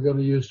equipment they were going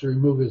to use to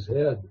remove his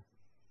head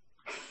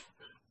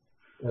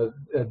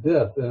at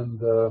death.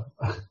 And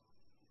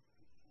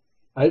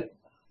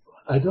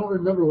I don't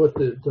remember what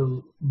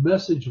the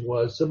message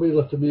was. Somebody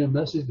left me a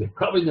message. They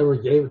probably never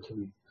gave it to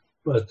me,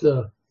 but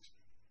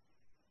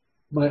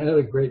I had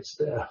a great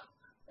staff.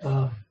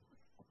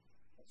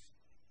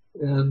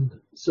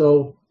 And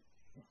so,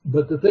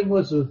 but the thing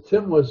was with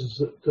Tim was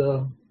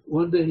that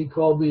one day he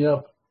called me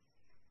up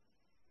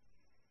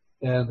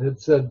and had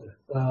said,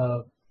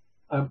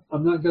 I'm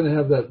not going to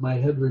have my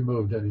head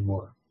removed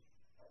anymore.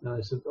 And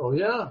I said, oh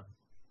yeah.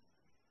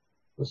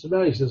 what's the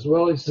matter? He says,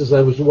 well,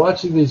 I was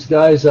watching these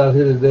guys out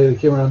here today. They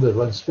came around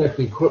to inspect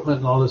the equipment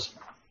and all this,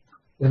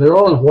 and they're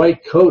all in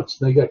white coats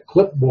and they got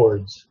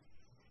clipboards.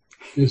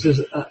 He says,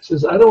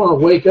 I don't want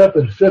to wake up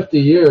in 50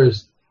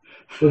 years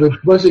with a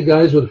bunch of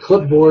guys with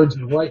clipboards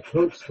and white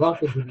coats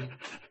talking to me.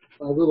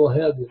 My little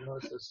head, it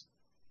says,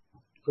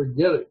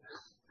 forget it.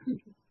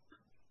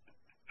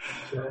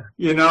 So,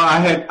 I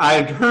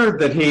had heard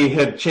that he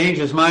had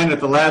changed his mind at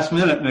the last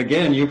minute, and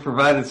again, you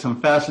provided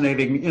some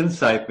fascinating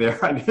insight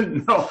there. I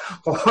didn't know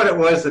what it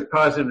was that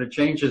caused him to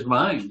change his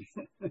mind.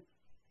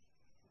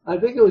 I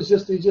think it was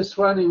he just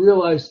finally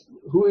realized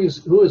who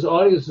his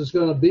audience is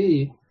going to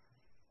be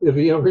if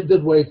he ever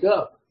did wake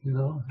up,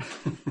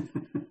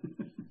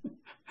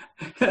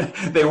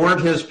 They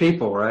weren't his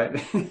people,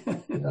 right?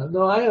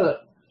 No,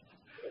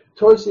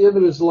 towards the end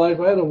of his life,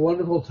 I had a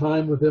wonderful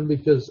time with him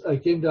because I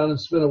came down and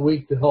spent a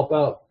week to help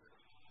out.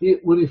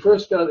 When he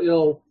first got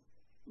ill,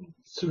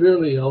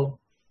 severely ill,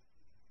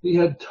 he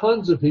had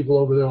tons of people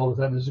over there all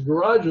the time. His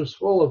garage was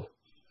full of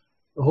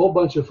a whole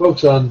bunch of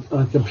folks on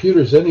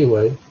computers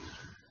anyway.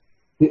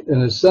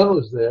 And his son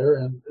was there,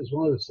 and as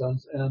one of his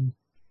sons, and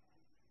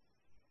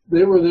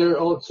they were there.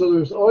 So there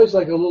was always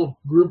like a little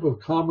group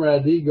of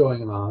camaraderie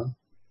going on.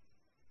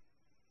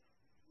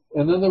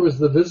 And then there was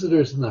the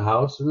visitors in the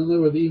house, and then there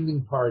were the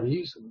evening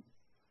parties. And,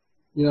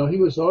 he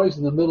was always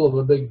in the middle of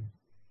a big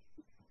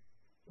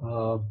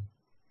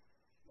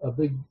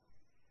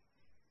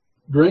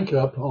drink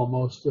up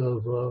almost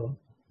of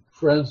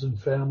friends and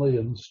family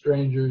and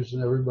strangers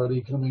and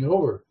everybody coming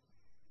over.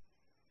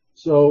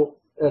 So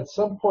at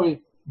some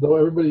point, though,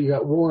 everybody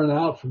got worn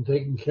out from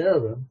taking care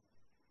of him.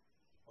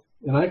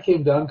 And I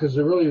came down because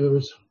there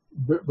was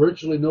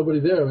virtually nobody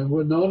there. I mean,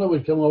 Winona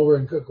would come over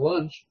and cook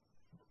lunch.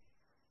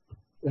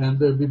 And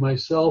there'd be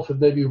myself and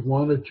maybe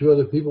one or two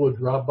other people would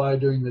drop by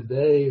during the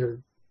day,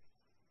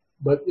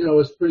 but it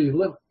was pretty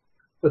limited.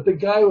 But the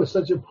guy was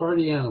such a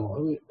party animal. I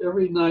mean,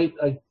 every night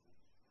I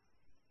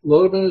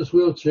load him in his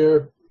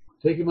wheelchair,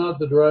 take him out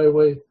the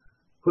driveway,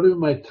 put him in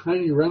my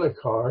tiny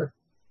rent-a-car,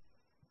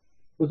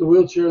 put the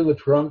wheelchair in the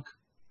trunk,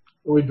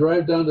 and we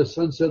drive down to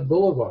Sunset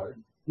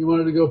Boulevard. He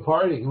wanted to go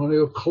partying. He wanted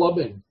to go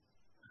clubbing.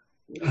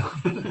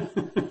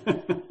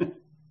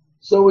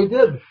 So we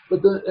did,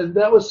 and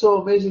that was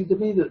so amazing to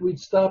me that we'd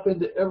stop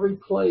into every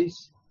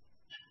place,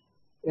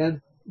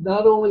 and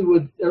not only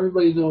would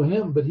everybody know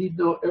him, but he'd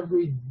know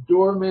every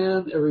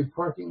doorman, every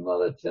parking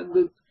lot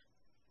attendant,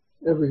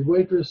 every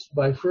waitress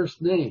by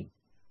first name,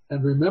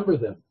 and remember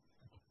them.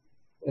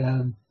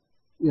 And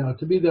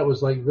to me, that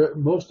was like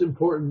most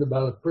important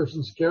about a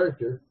person's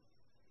character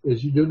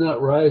is you do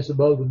not rise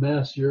above the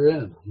mass you're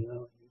in.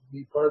 You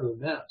be part of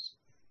the mass.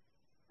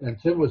 And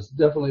Tim was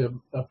definitely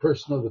a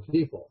person of the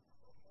people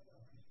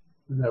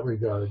in that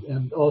regard,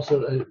 and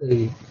also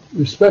a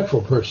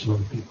respectful person of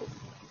the people.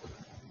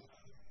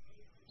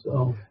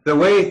 So the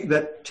way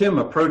that Tim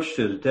approached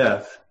his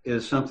death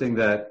is something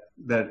that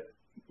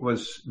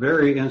was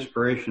very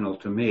inspirational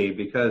to me,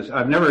 because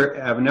I've never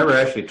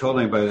actually told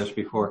anybody this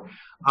before.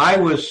 I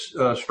was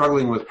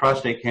struggling with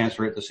prostate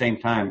cancer at the same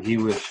time he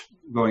was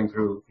going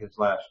through his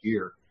last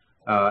year,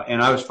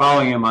 and I was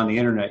following him on the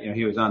internet.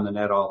 He was on the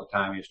net all the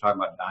time. He was talking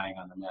about dying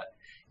on the net.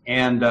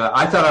 And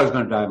I thought I was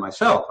going to die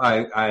myself.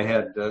 I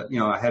had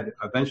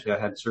eventually I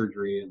had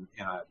surgery and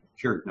I'm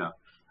cured now.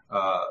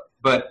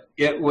 But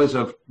it was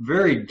a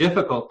very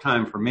difficult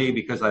time for me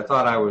because I really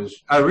thought I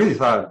was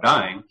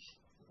dying.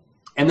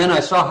 And then I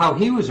saw how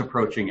he was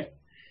approaching it.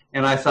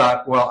 And I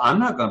thought, well, I'm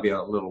not going to be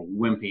a little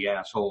wimpy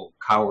asshole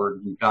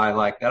coward and die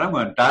like that. I'm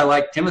going to die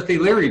like Timothy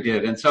Leary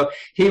did. And so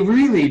he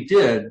really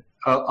did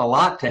a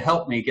lot to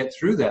help me get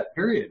through that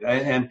period.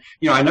 And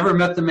I never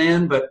met the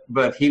man,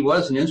 but he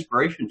was an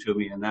inspiration to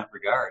me in that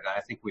regard.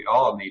 I think we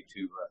all need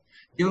to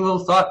give a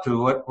little thought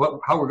to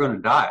how we're going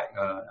to die.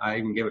 I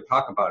even gave a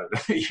talk about it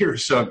a year or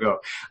so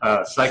ago,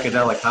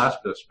 psychedelic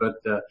hospice.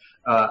 But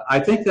I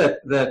think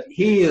that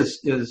he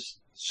is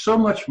so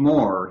much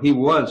more. He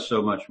was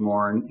so much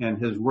more, and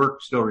his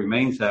work still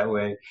remains that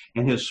way,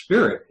 and his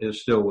spirit is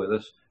still with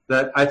us.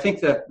 That I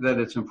think that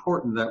it's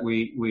important that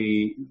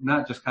we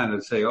not just kind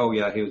of say, oh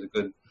yeah, he was a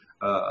good,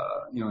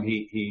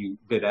 he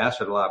did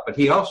acid a lot, but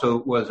he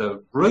also was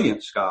a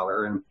brilliant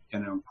scholar and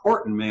an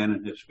important man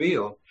in his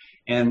field.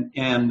 And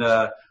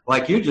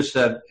like you just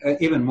said,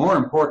 even more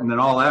important than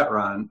all that,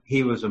 Ron,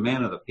 he was a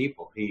man of the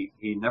people. He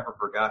never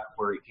forgot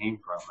where he came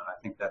from, and I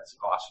think that's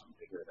awesome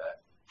to hear that.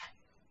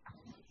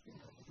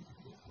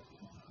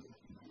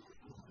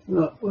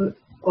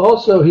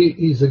 Also,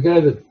 he's a guy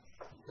that,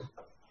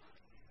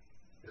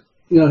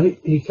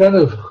 he kind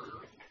of,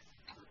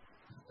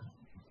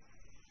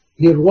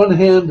 he had one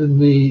hand in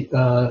the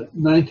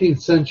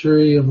 19th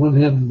century and one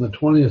hand in the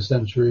 20th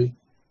century.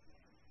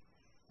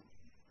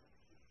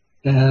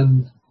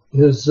 And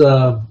his,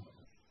 when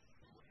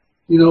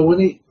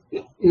he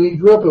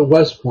grew up at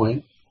West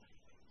Point,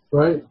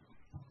 right?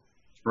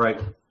 Right.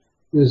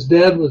 His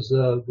dad was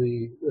a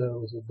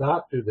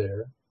doctor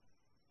there.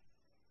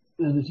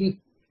 And if you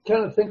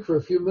kind of think for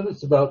a few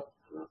minutes about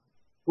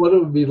what it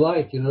would be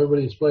like,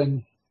 everybody's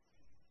playing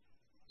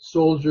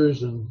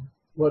soldiers and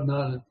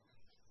whatnot. And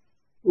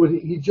when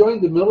he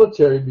joined the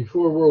military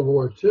before World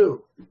War II,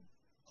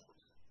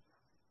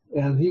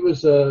 and he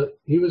was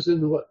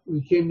in what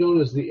became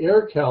known as the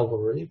Air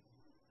Cavalry,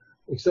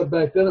 except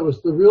back then it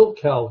was the real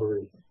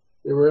cavalry.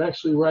 They were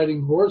actually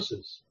riding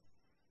horses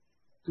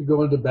to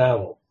go into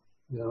battle.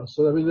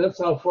 So I mean that's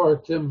how far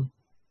Tim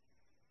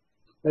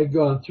had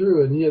gone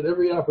through, and he had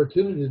every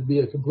opportunity to be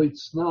a complete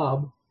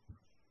snob.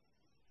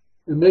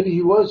 And maybe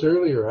he was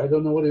earlier. I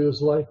don't know what he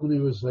was like when he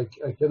was like.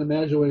 I can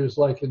imagine what he was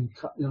like in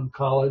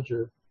college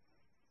or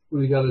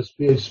when he got his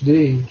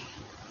PhD.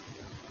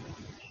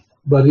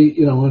 But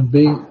he, when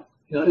being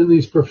in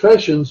these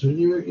professions, when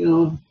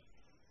you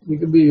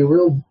can be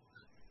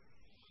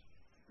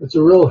it's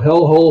a real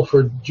hellhole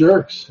for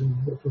jerks in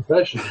the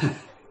profession.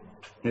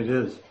 It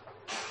is.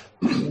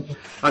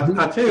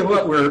 I'll tell you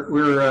what,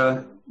 we're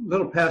a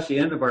little past the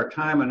end of our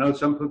time. I know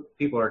some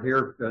people are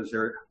here because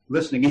they're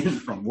listening in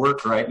from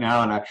work right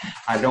now, and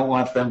I don't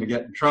want them to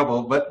get in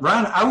trouble. But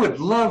Ron, I would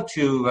love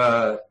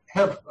to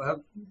have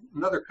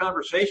another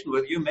conversation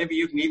with you. Maybe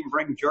you can even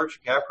bring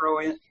George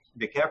DiCaprio in.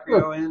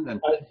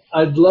 And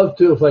I'd love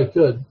to if I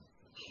could.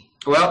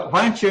 Well,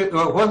 why don't you,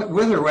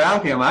 with or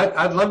without him,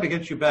 I'd love to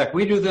get you back.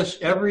 We do this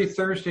every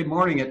Thursday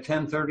morning at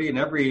 10:30 and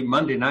every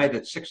Monday night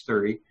at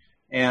 6:30.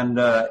 And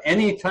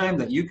any time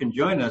that you can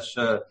join us,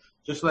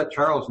 just let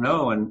Charles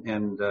know,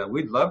 and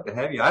we'd love to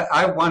have you.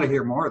 I want to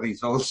hear more of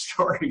these old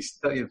stories,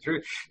 to tell you the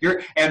truth.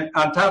 And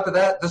on top of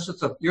that,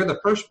 you're the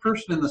first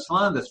person in the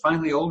salon that's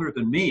finally older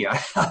than me.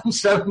 I'm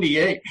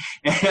 78,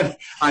 and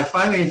I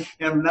finally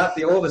am not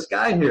the oldest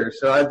guy here,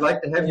 so I'd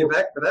like to have you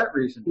back for that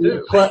reason,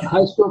 too.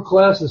 High school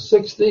class is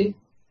 60?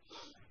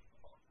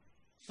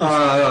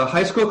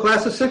 High school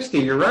class of 60,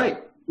 you're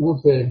right.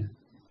 Okay.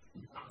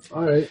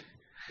 All right.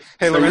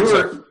 Hey, So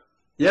Lorenzo.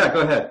 Yeah,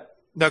 go ahead.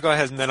 No, go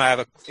ahead, and then I have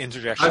an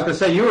interjection. I was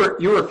going to say,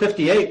 you were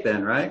 58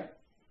 then, right?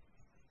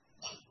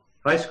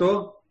 High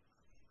school?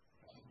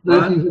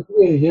 Ron?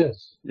 1958,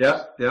 yes.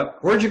 Yeah.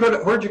 Where'd you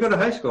go to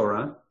high school,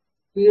 Ron?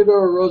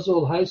 Theodore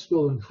Roosevelt High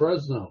School in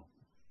Fresno.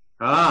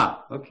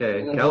 Ah,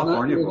 okay. And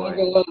California we're boy. not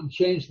going to let them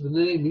change the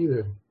name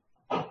either.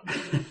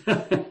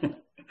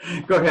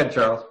 Go ahead,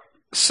 Charles.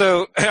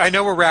 So I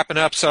know we're wrapping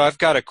up, so I've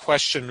got a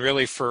question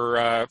really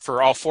for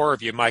all four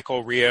of you,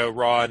 Michael, Rio,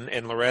 Ron,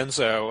 and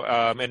Lorenzo.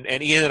 And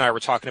Ian and I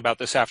were talking about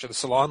this after the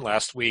Salon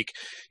last week.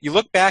 You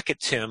look back at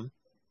Tim,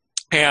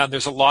 and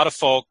there's a lot of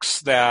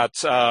folks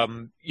that,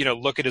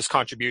 look at his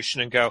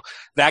contribution and go,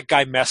 that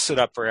guy messed it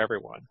up for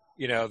everyone.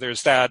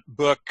 There's that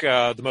book,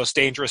 The Most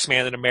Dangerous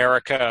Man in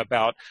America,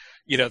 about,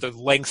 the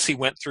lengths he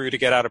went through to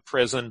get out of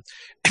prison.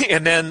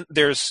 And then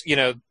there's,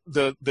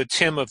 the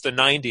Tim of the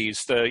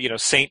 90s, the,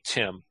 Saint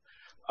Tim.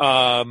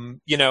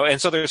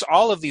 And so there's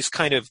all of these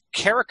kind of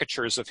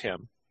caricatures of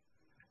him.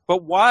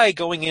 But why,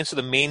 going into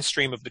the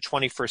mainstream of the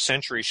 21st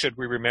century, should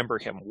we remember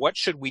him? What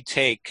should we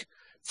take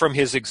from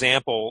his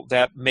example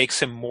that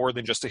makes him more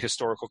than just a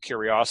historical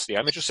curiosity?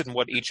 I'm interested in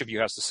what each of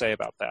you has to say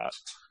about that.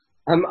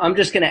 I'm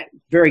just going to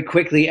very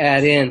quickly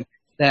add in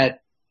that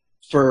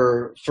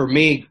for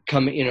me,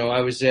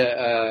 I was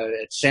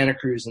at Santa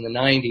Cruz in the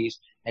 90s,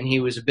 and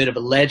he was a bit of a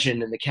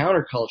legend in the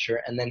counterculture,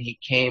 and then he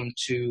came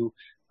to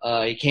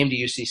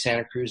UC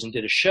Santa Cruz and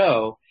did a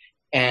show,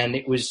 and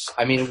it was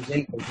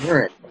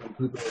incoherent.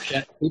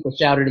 People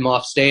shouted him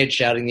off stage,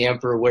 shouting, "The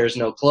Emperor wears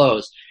no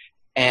clothes,"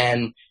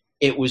 and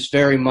it was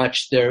very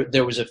much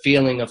there was a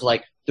feeling of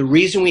like, the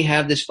reason we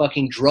have this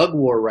fucking drug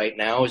war right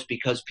now is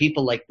because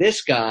people like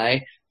this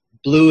guy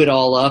blew it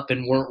all up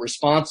and weren't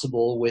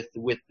responsible with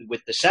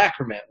the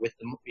sacrament, with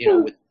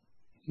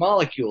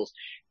molecules,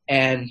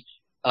 and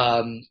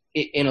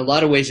in a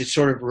lot of ways it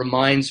sort of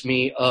reminds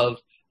me of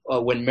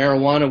when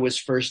marijuana was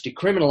first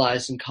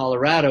decriminalized in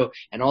Colorado,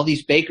 and all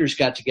these bakers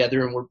got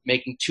together and were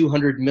making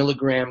 200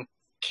 milligram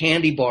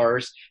candy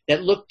bars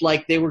that looked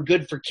like they were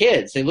good for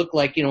kids. They looked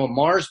like, a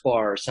Mars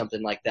bar or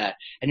something like that.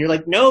 And you're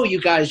like, no,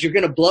 you guys, you're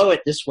going to blow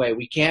it this way.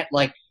 We can't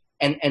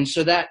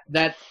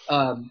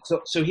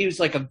so he was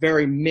like a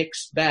very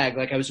mixed bag.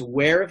 Like, I was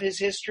aware of his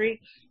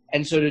history.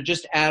 And so to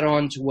just add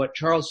on to what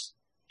Charles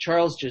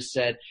just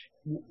said,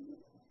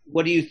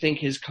 what do you think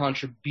his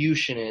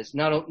contribution is?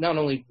 Not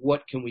only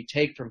what can we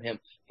take from him,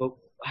 but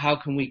how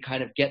can we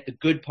kind of get the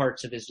good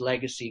parts of his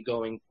legacy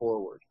going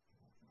forward?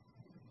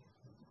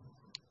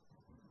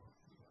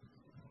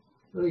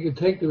 Well, you could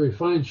take the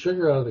refined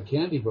sugar out of the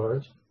candy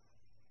bars.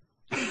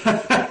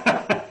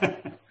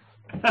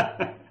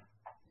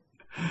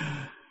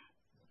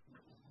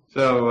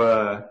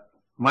 So,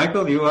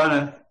 Michael, do you want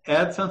to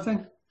add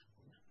something?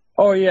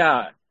 Oh,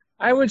 yeah.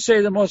 I would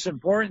say the most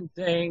important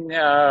thing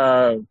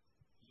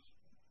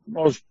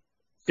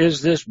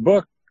is this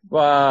book,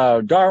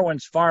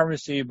 Darwin's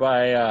Pharmacy,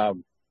 by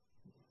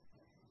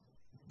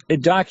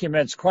it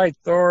documents quite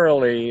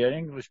thoroughly an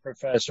English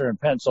professor in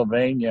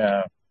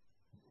Pennsylvania.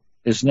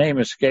 His name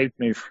escaped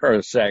me for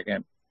a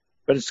second,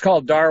 but it's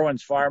called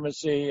Darwin's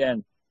Pharmacy,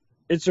 and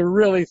it's a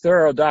really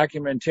thorough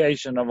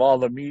documentation of all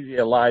the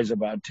media lies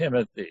about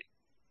Timothy,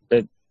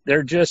 that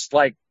they're just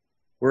like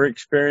we're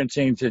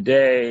experiencing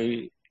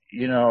today,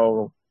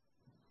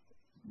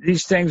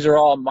 these things are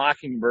all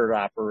mockingbird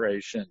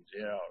operations,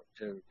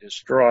 to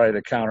destroy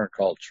the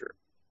counterculture,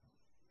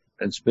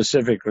 and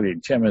specifically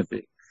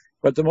Timothy.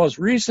 But the most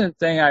recent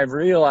thing I've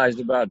realized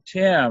about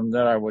Tim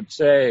that I would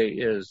say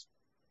is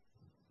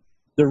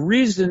the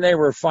reason they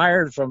were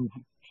fired from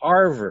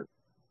Harvard,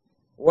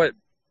 what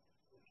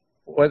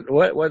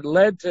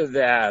led to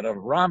that, of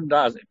Ram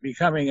Dass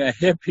becoming a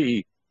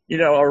hippie,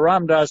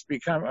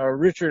 a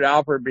Richard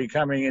Alpert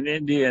becoming an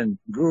Indian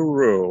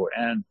guru,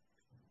 and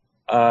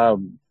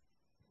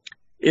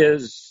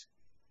is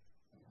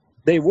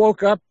they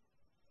woke up.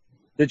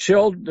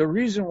 The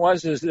reason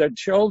is that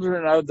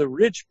children of the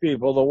rich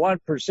people, the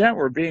 1%,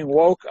 were being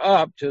woke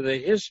up to the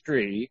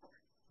history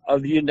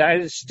of the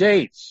United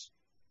States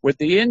with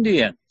the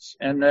Indians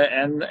and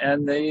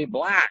the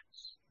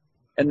blacks,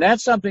 and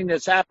that's something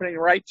that's happening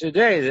right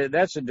today.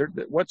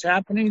 What's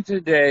happening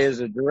today is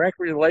a direct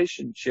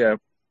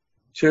relationship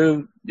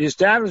to the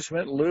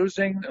establishment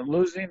losing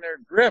their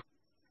grip.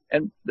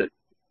 And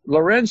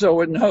Lorenzo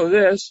would know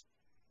this.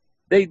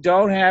 They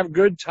don't have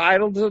good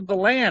title to the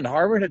land.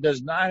 Harvard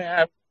does not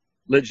have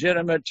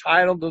legitimate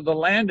title to the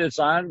land it's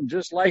on,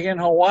 just like in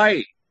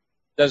Hawaii.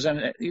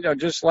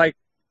 Just like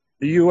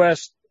the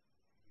U.S.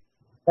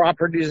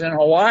 properties in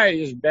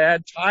Hawaii is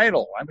bad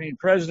title. I mean,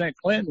 President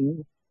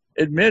Clinton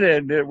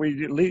admitted that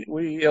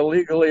we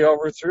illegally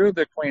overthrew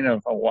the Queen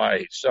of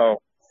Hawaii.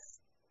 So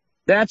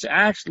that's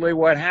actually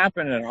what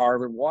happened at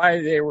Harvard.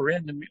 Why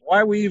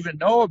we even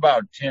know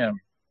about Tim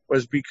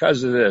was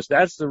because of this.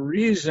 That's the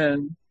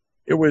reason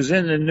it was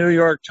in the New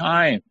York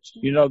Times.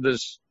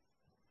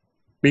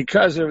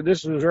 Because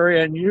this was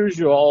very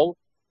unusual,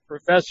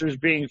 professors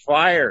being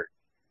fired.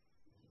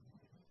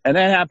 And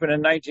that happened in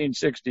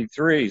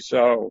 1963.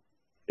 So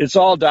it's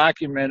all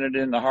documented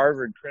in the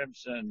Harvard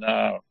Crimson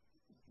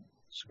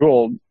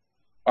School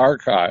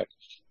archives.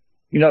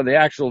 The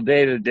actual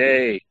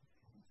day-to-day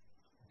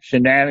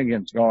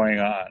shenanigans going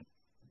on.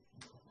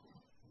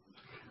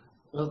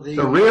 Well,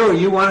 So, Rio,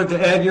 you wanted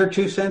to add your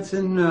 2 cents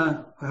in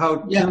how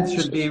Tim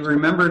should be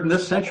remembered in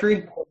this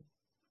century?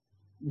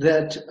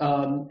 That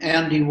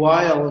Andy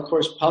Weil, of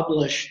course,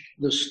 published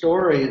the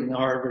story in the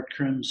Harvard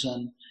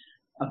Crimson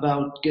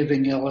about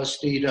giving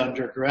LSD to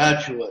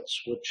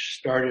undergraduates,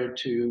 which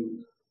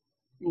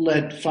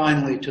led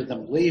finally to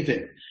them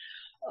leaving.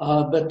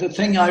 But the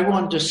thing I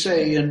wanted to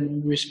say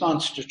in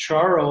response to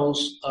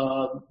Charles'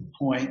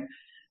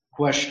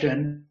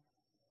 question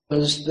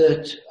was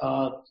that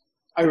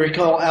I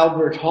recall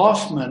Albert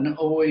Hoffman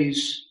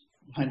always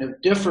kind of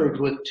differed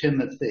with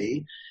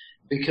Timothy,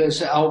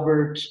 because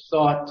Albert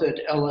thought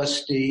that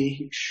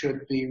LSD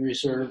should be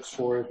reserved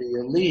for the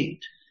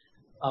elite,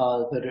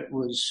 that it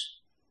was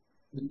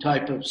the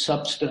type of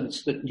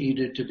substance that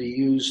needed to be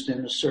used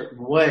in a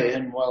certain way.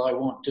 And while I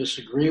won't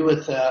disagree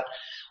with that,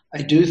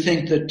 I do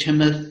think that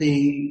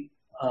Timothy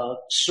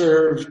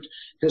served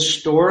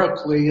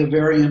historically a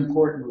very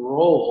important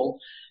role.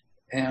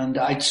 And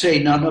I'd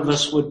say none of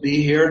us would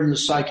be here, in the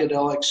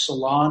Psychedelic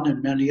Salon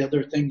and many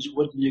other things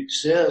wouldn't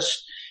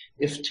exist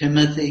if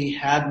Timothy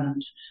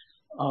hadn't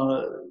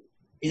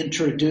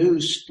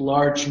introduced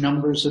large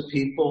numbers of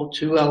people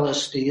to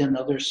LSD and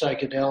other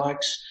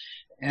psychedelics,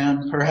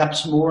 and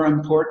perhaps more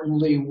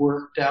importantly,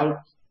 worked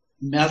out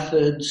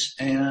methods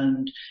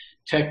and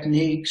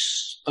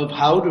techniques of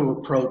how to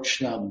approach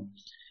them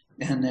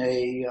in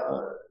a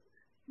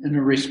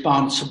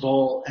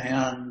responsible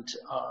and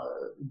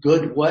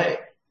good way,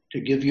 to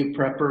give you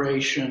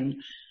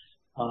preparation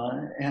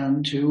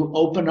and to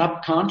open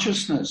up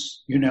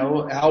consciousness.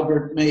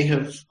 Albert may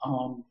have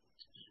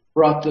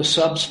brought the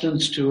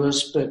substance to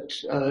us, but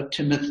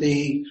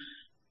Timothy,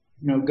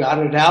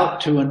 got it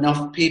out to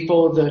enough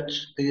people that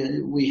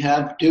we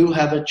do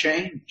have a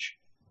change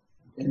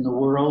in the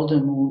world,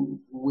 and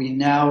we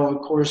now,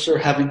 of course, are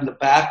having the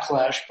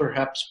backlash,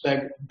 perhaps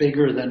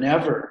bigger than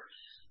ever.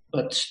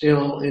 But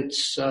still,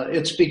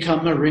 it's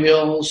become a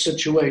real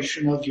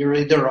situation of you're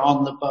either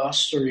on the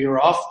bus or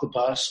you're off the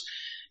bus,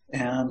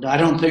 and I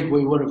don't think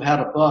we would have had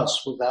a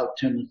bus without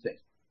Timothy.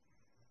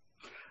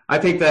 I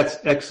think that's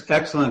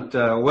excellent.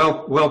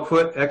 Well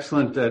put.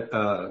 Excellent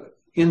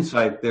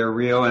insight there,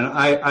 Rio. And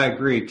I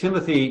agree.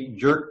 Timothy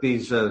jerked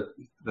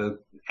the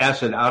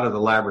acid out of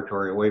the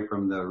laboratory, away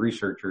from the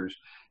researchers,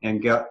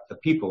 and got the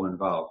people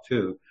involved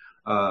too.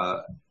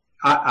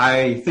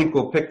 I think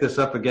we'll pick this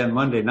up again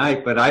Monday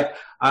night, but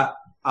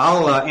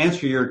I'll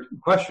answer your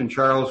question,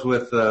 Charles,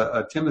 with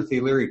a Timothy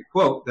Leary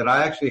quote that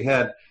I actually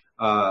had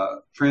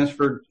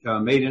transferred,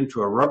 made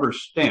into a rubber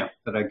stamp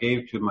that I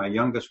gave to my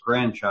youngest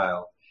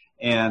grandchild.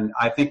 And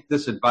I think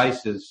this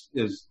advice is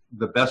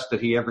the best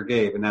that he ever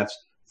gave, and that's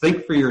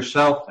think for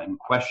yourself and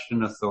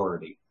question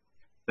authority.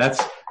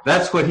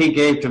 That's what he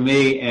gave to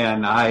me,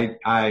 and I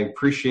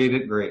appreciate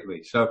it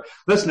greatly. So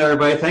listen,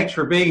 everybody, thanks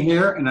for being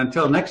here, and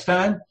until next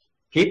time,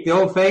 keep the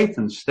old faith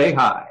and stay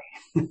high.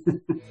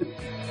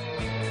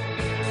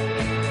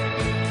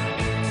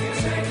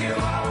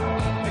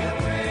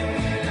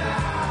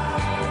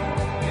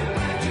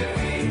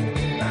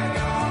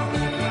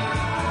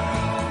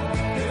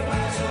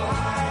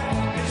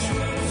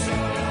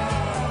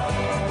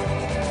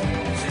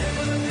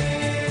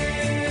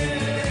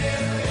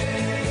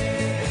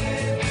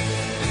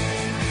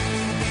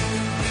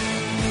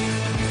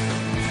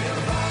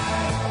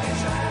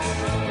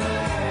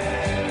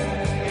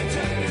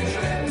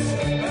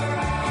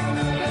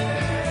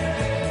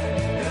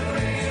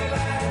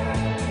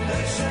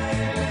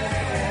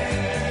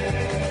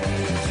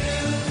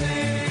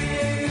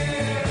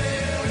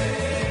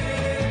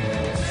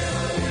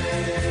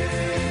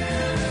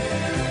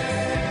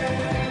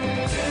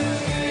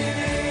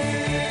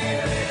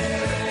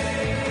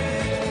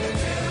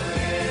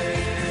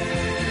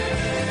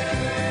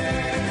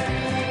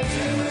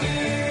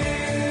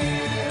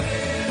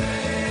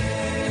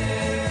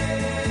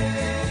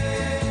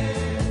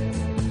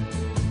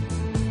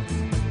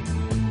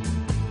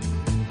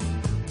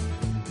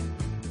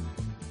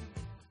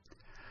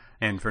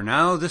 And for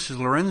now, this is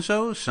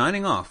Lorenzo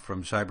signing off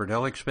from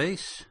Cyberdelic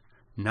Space.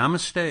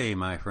 Namaste,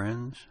 my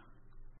friends.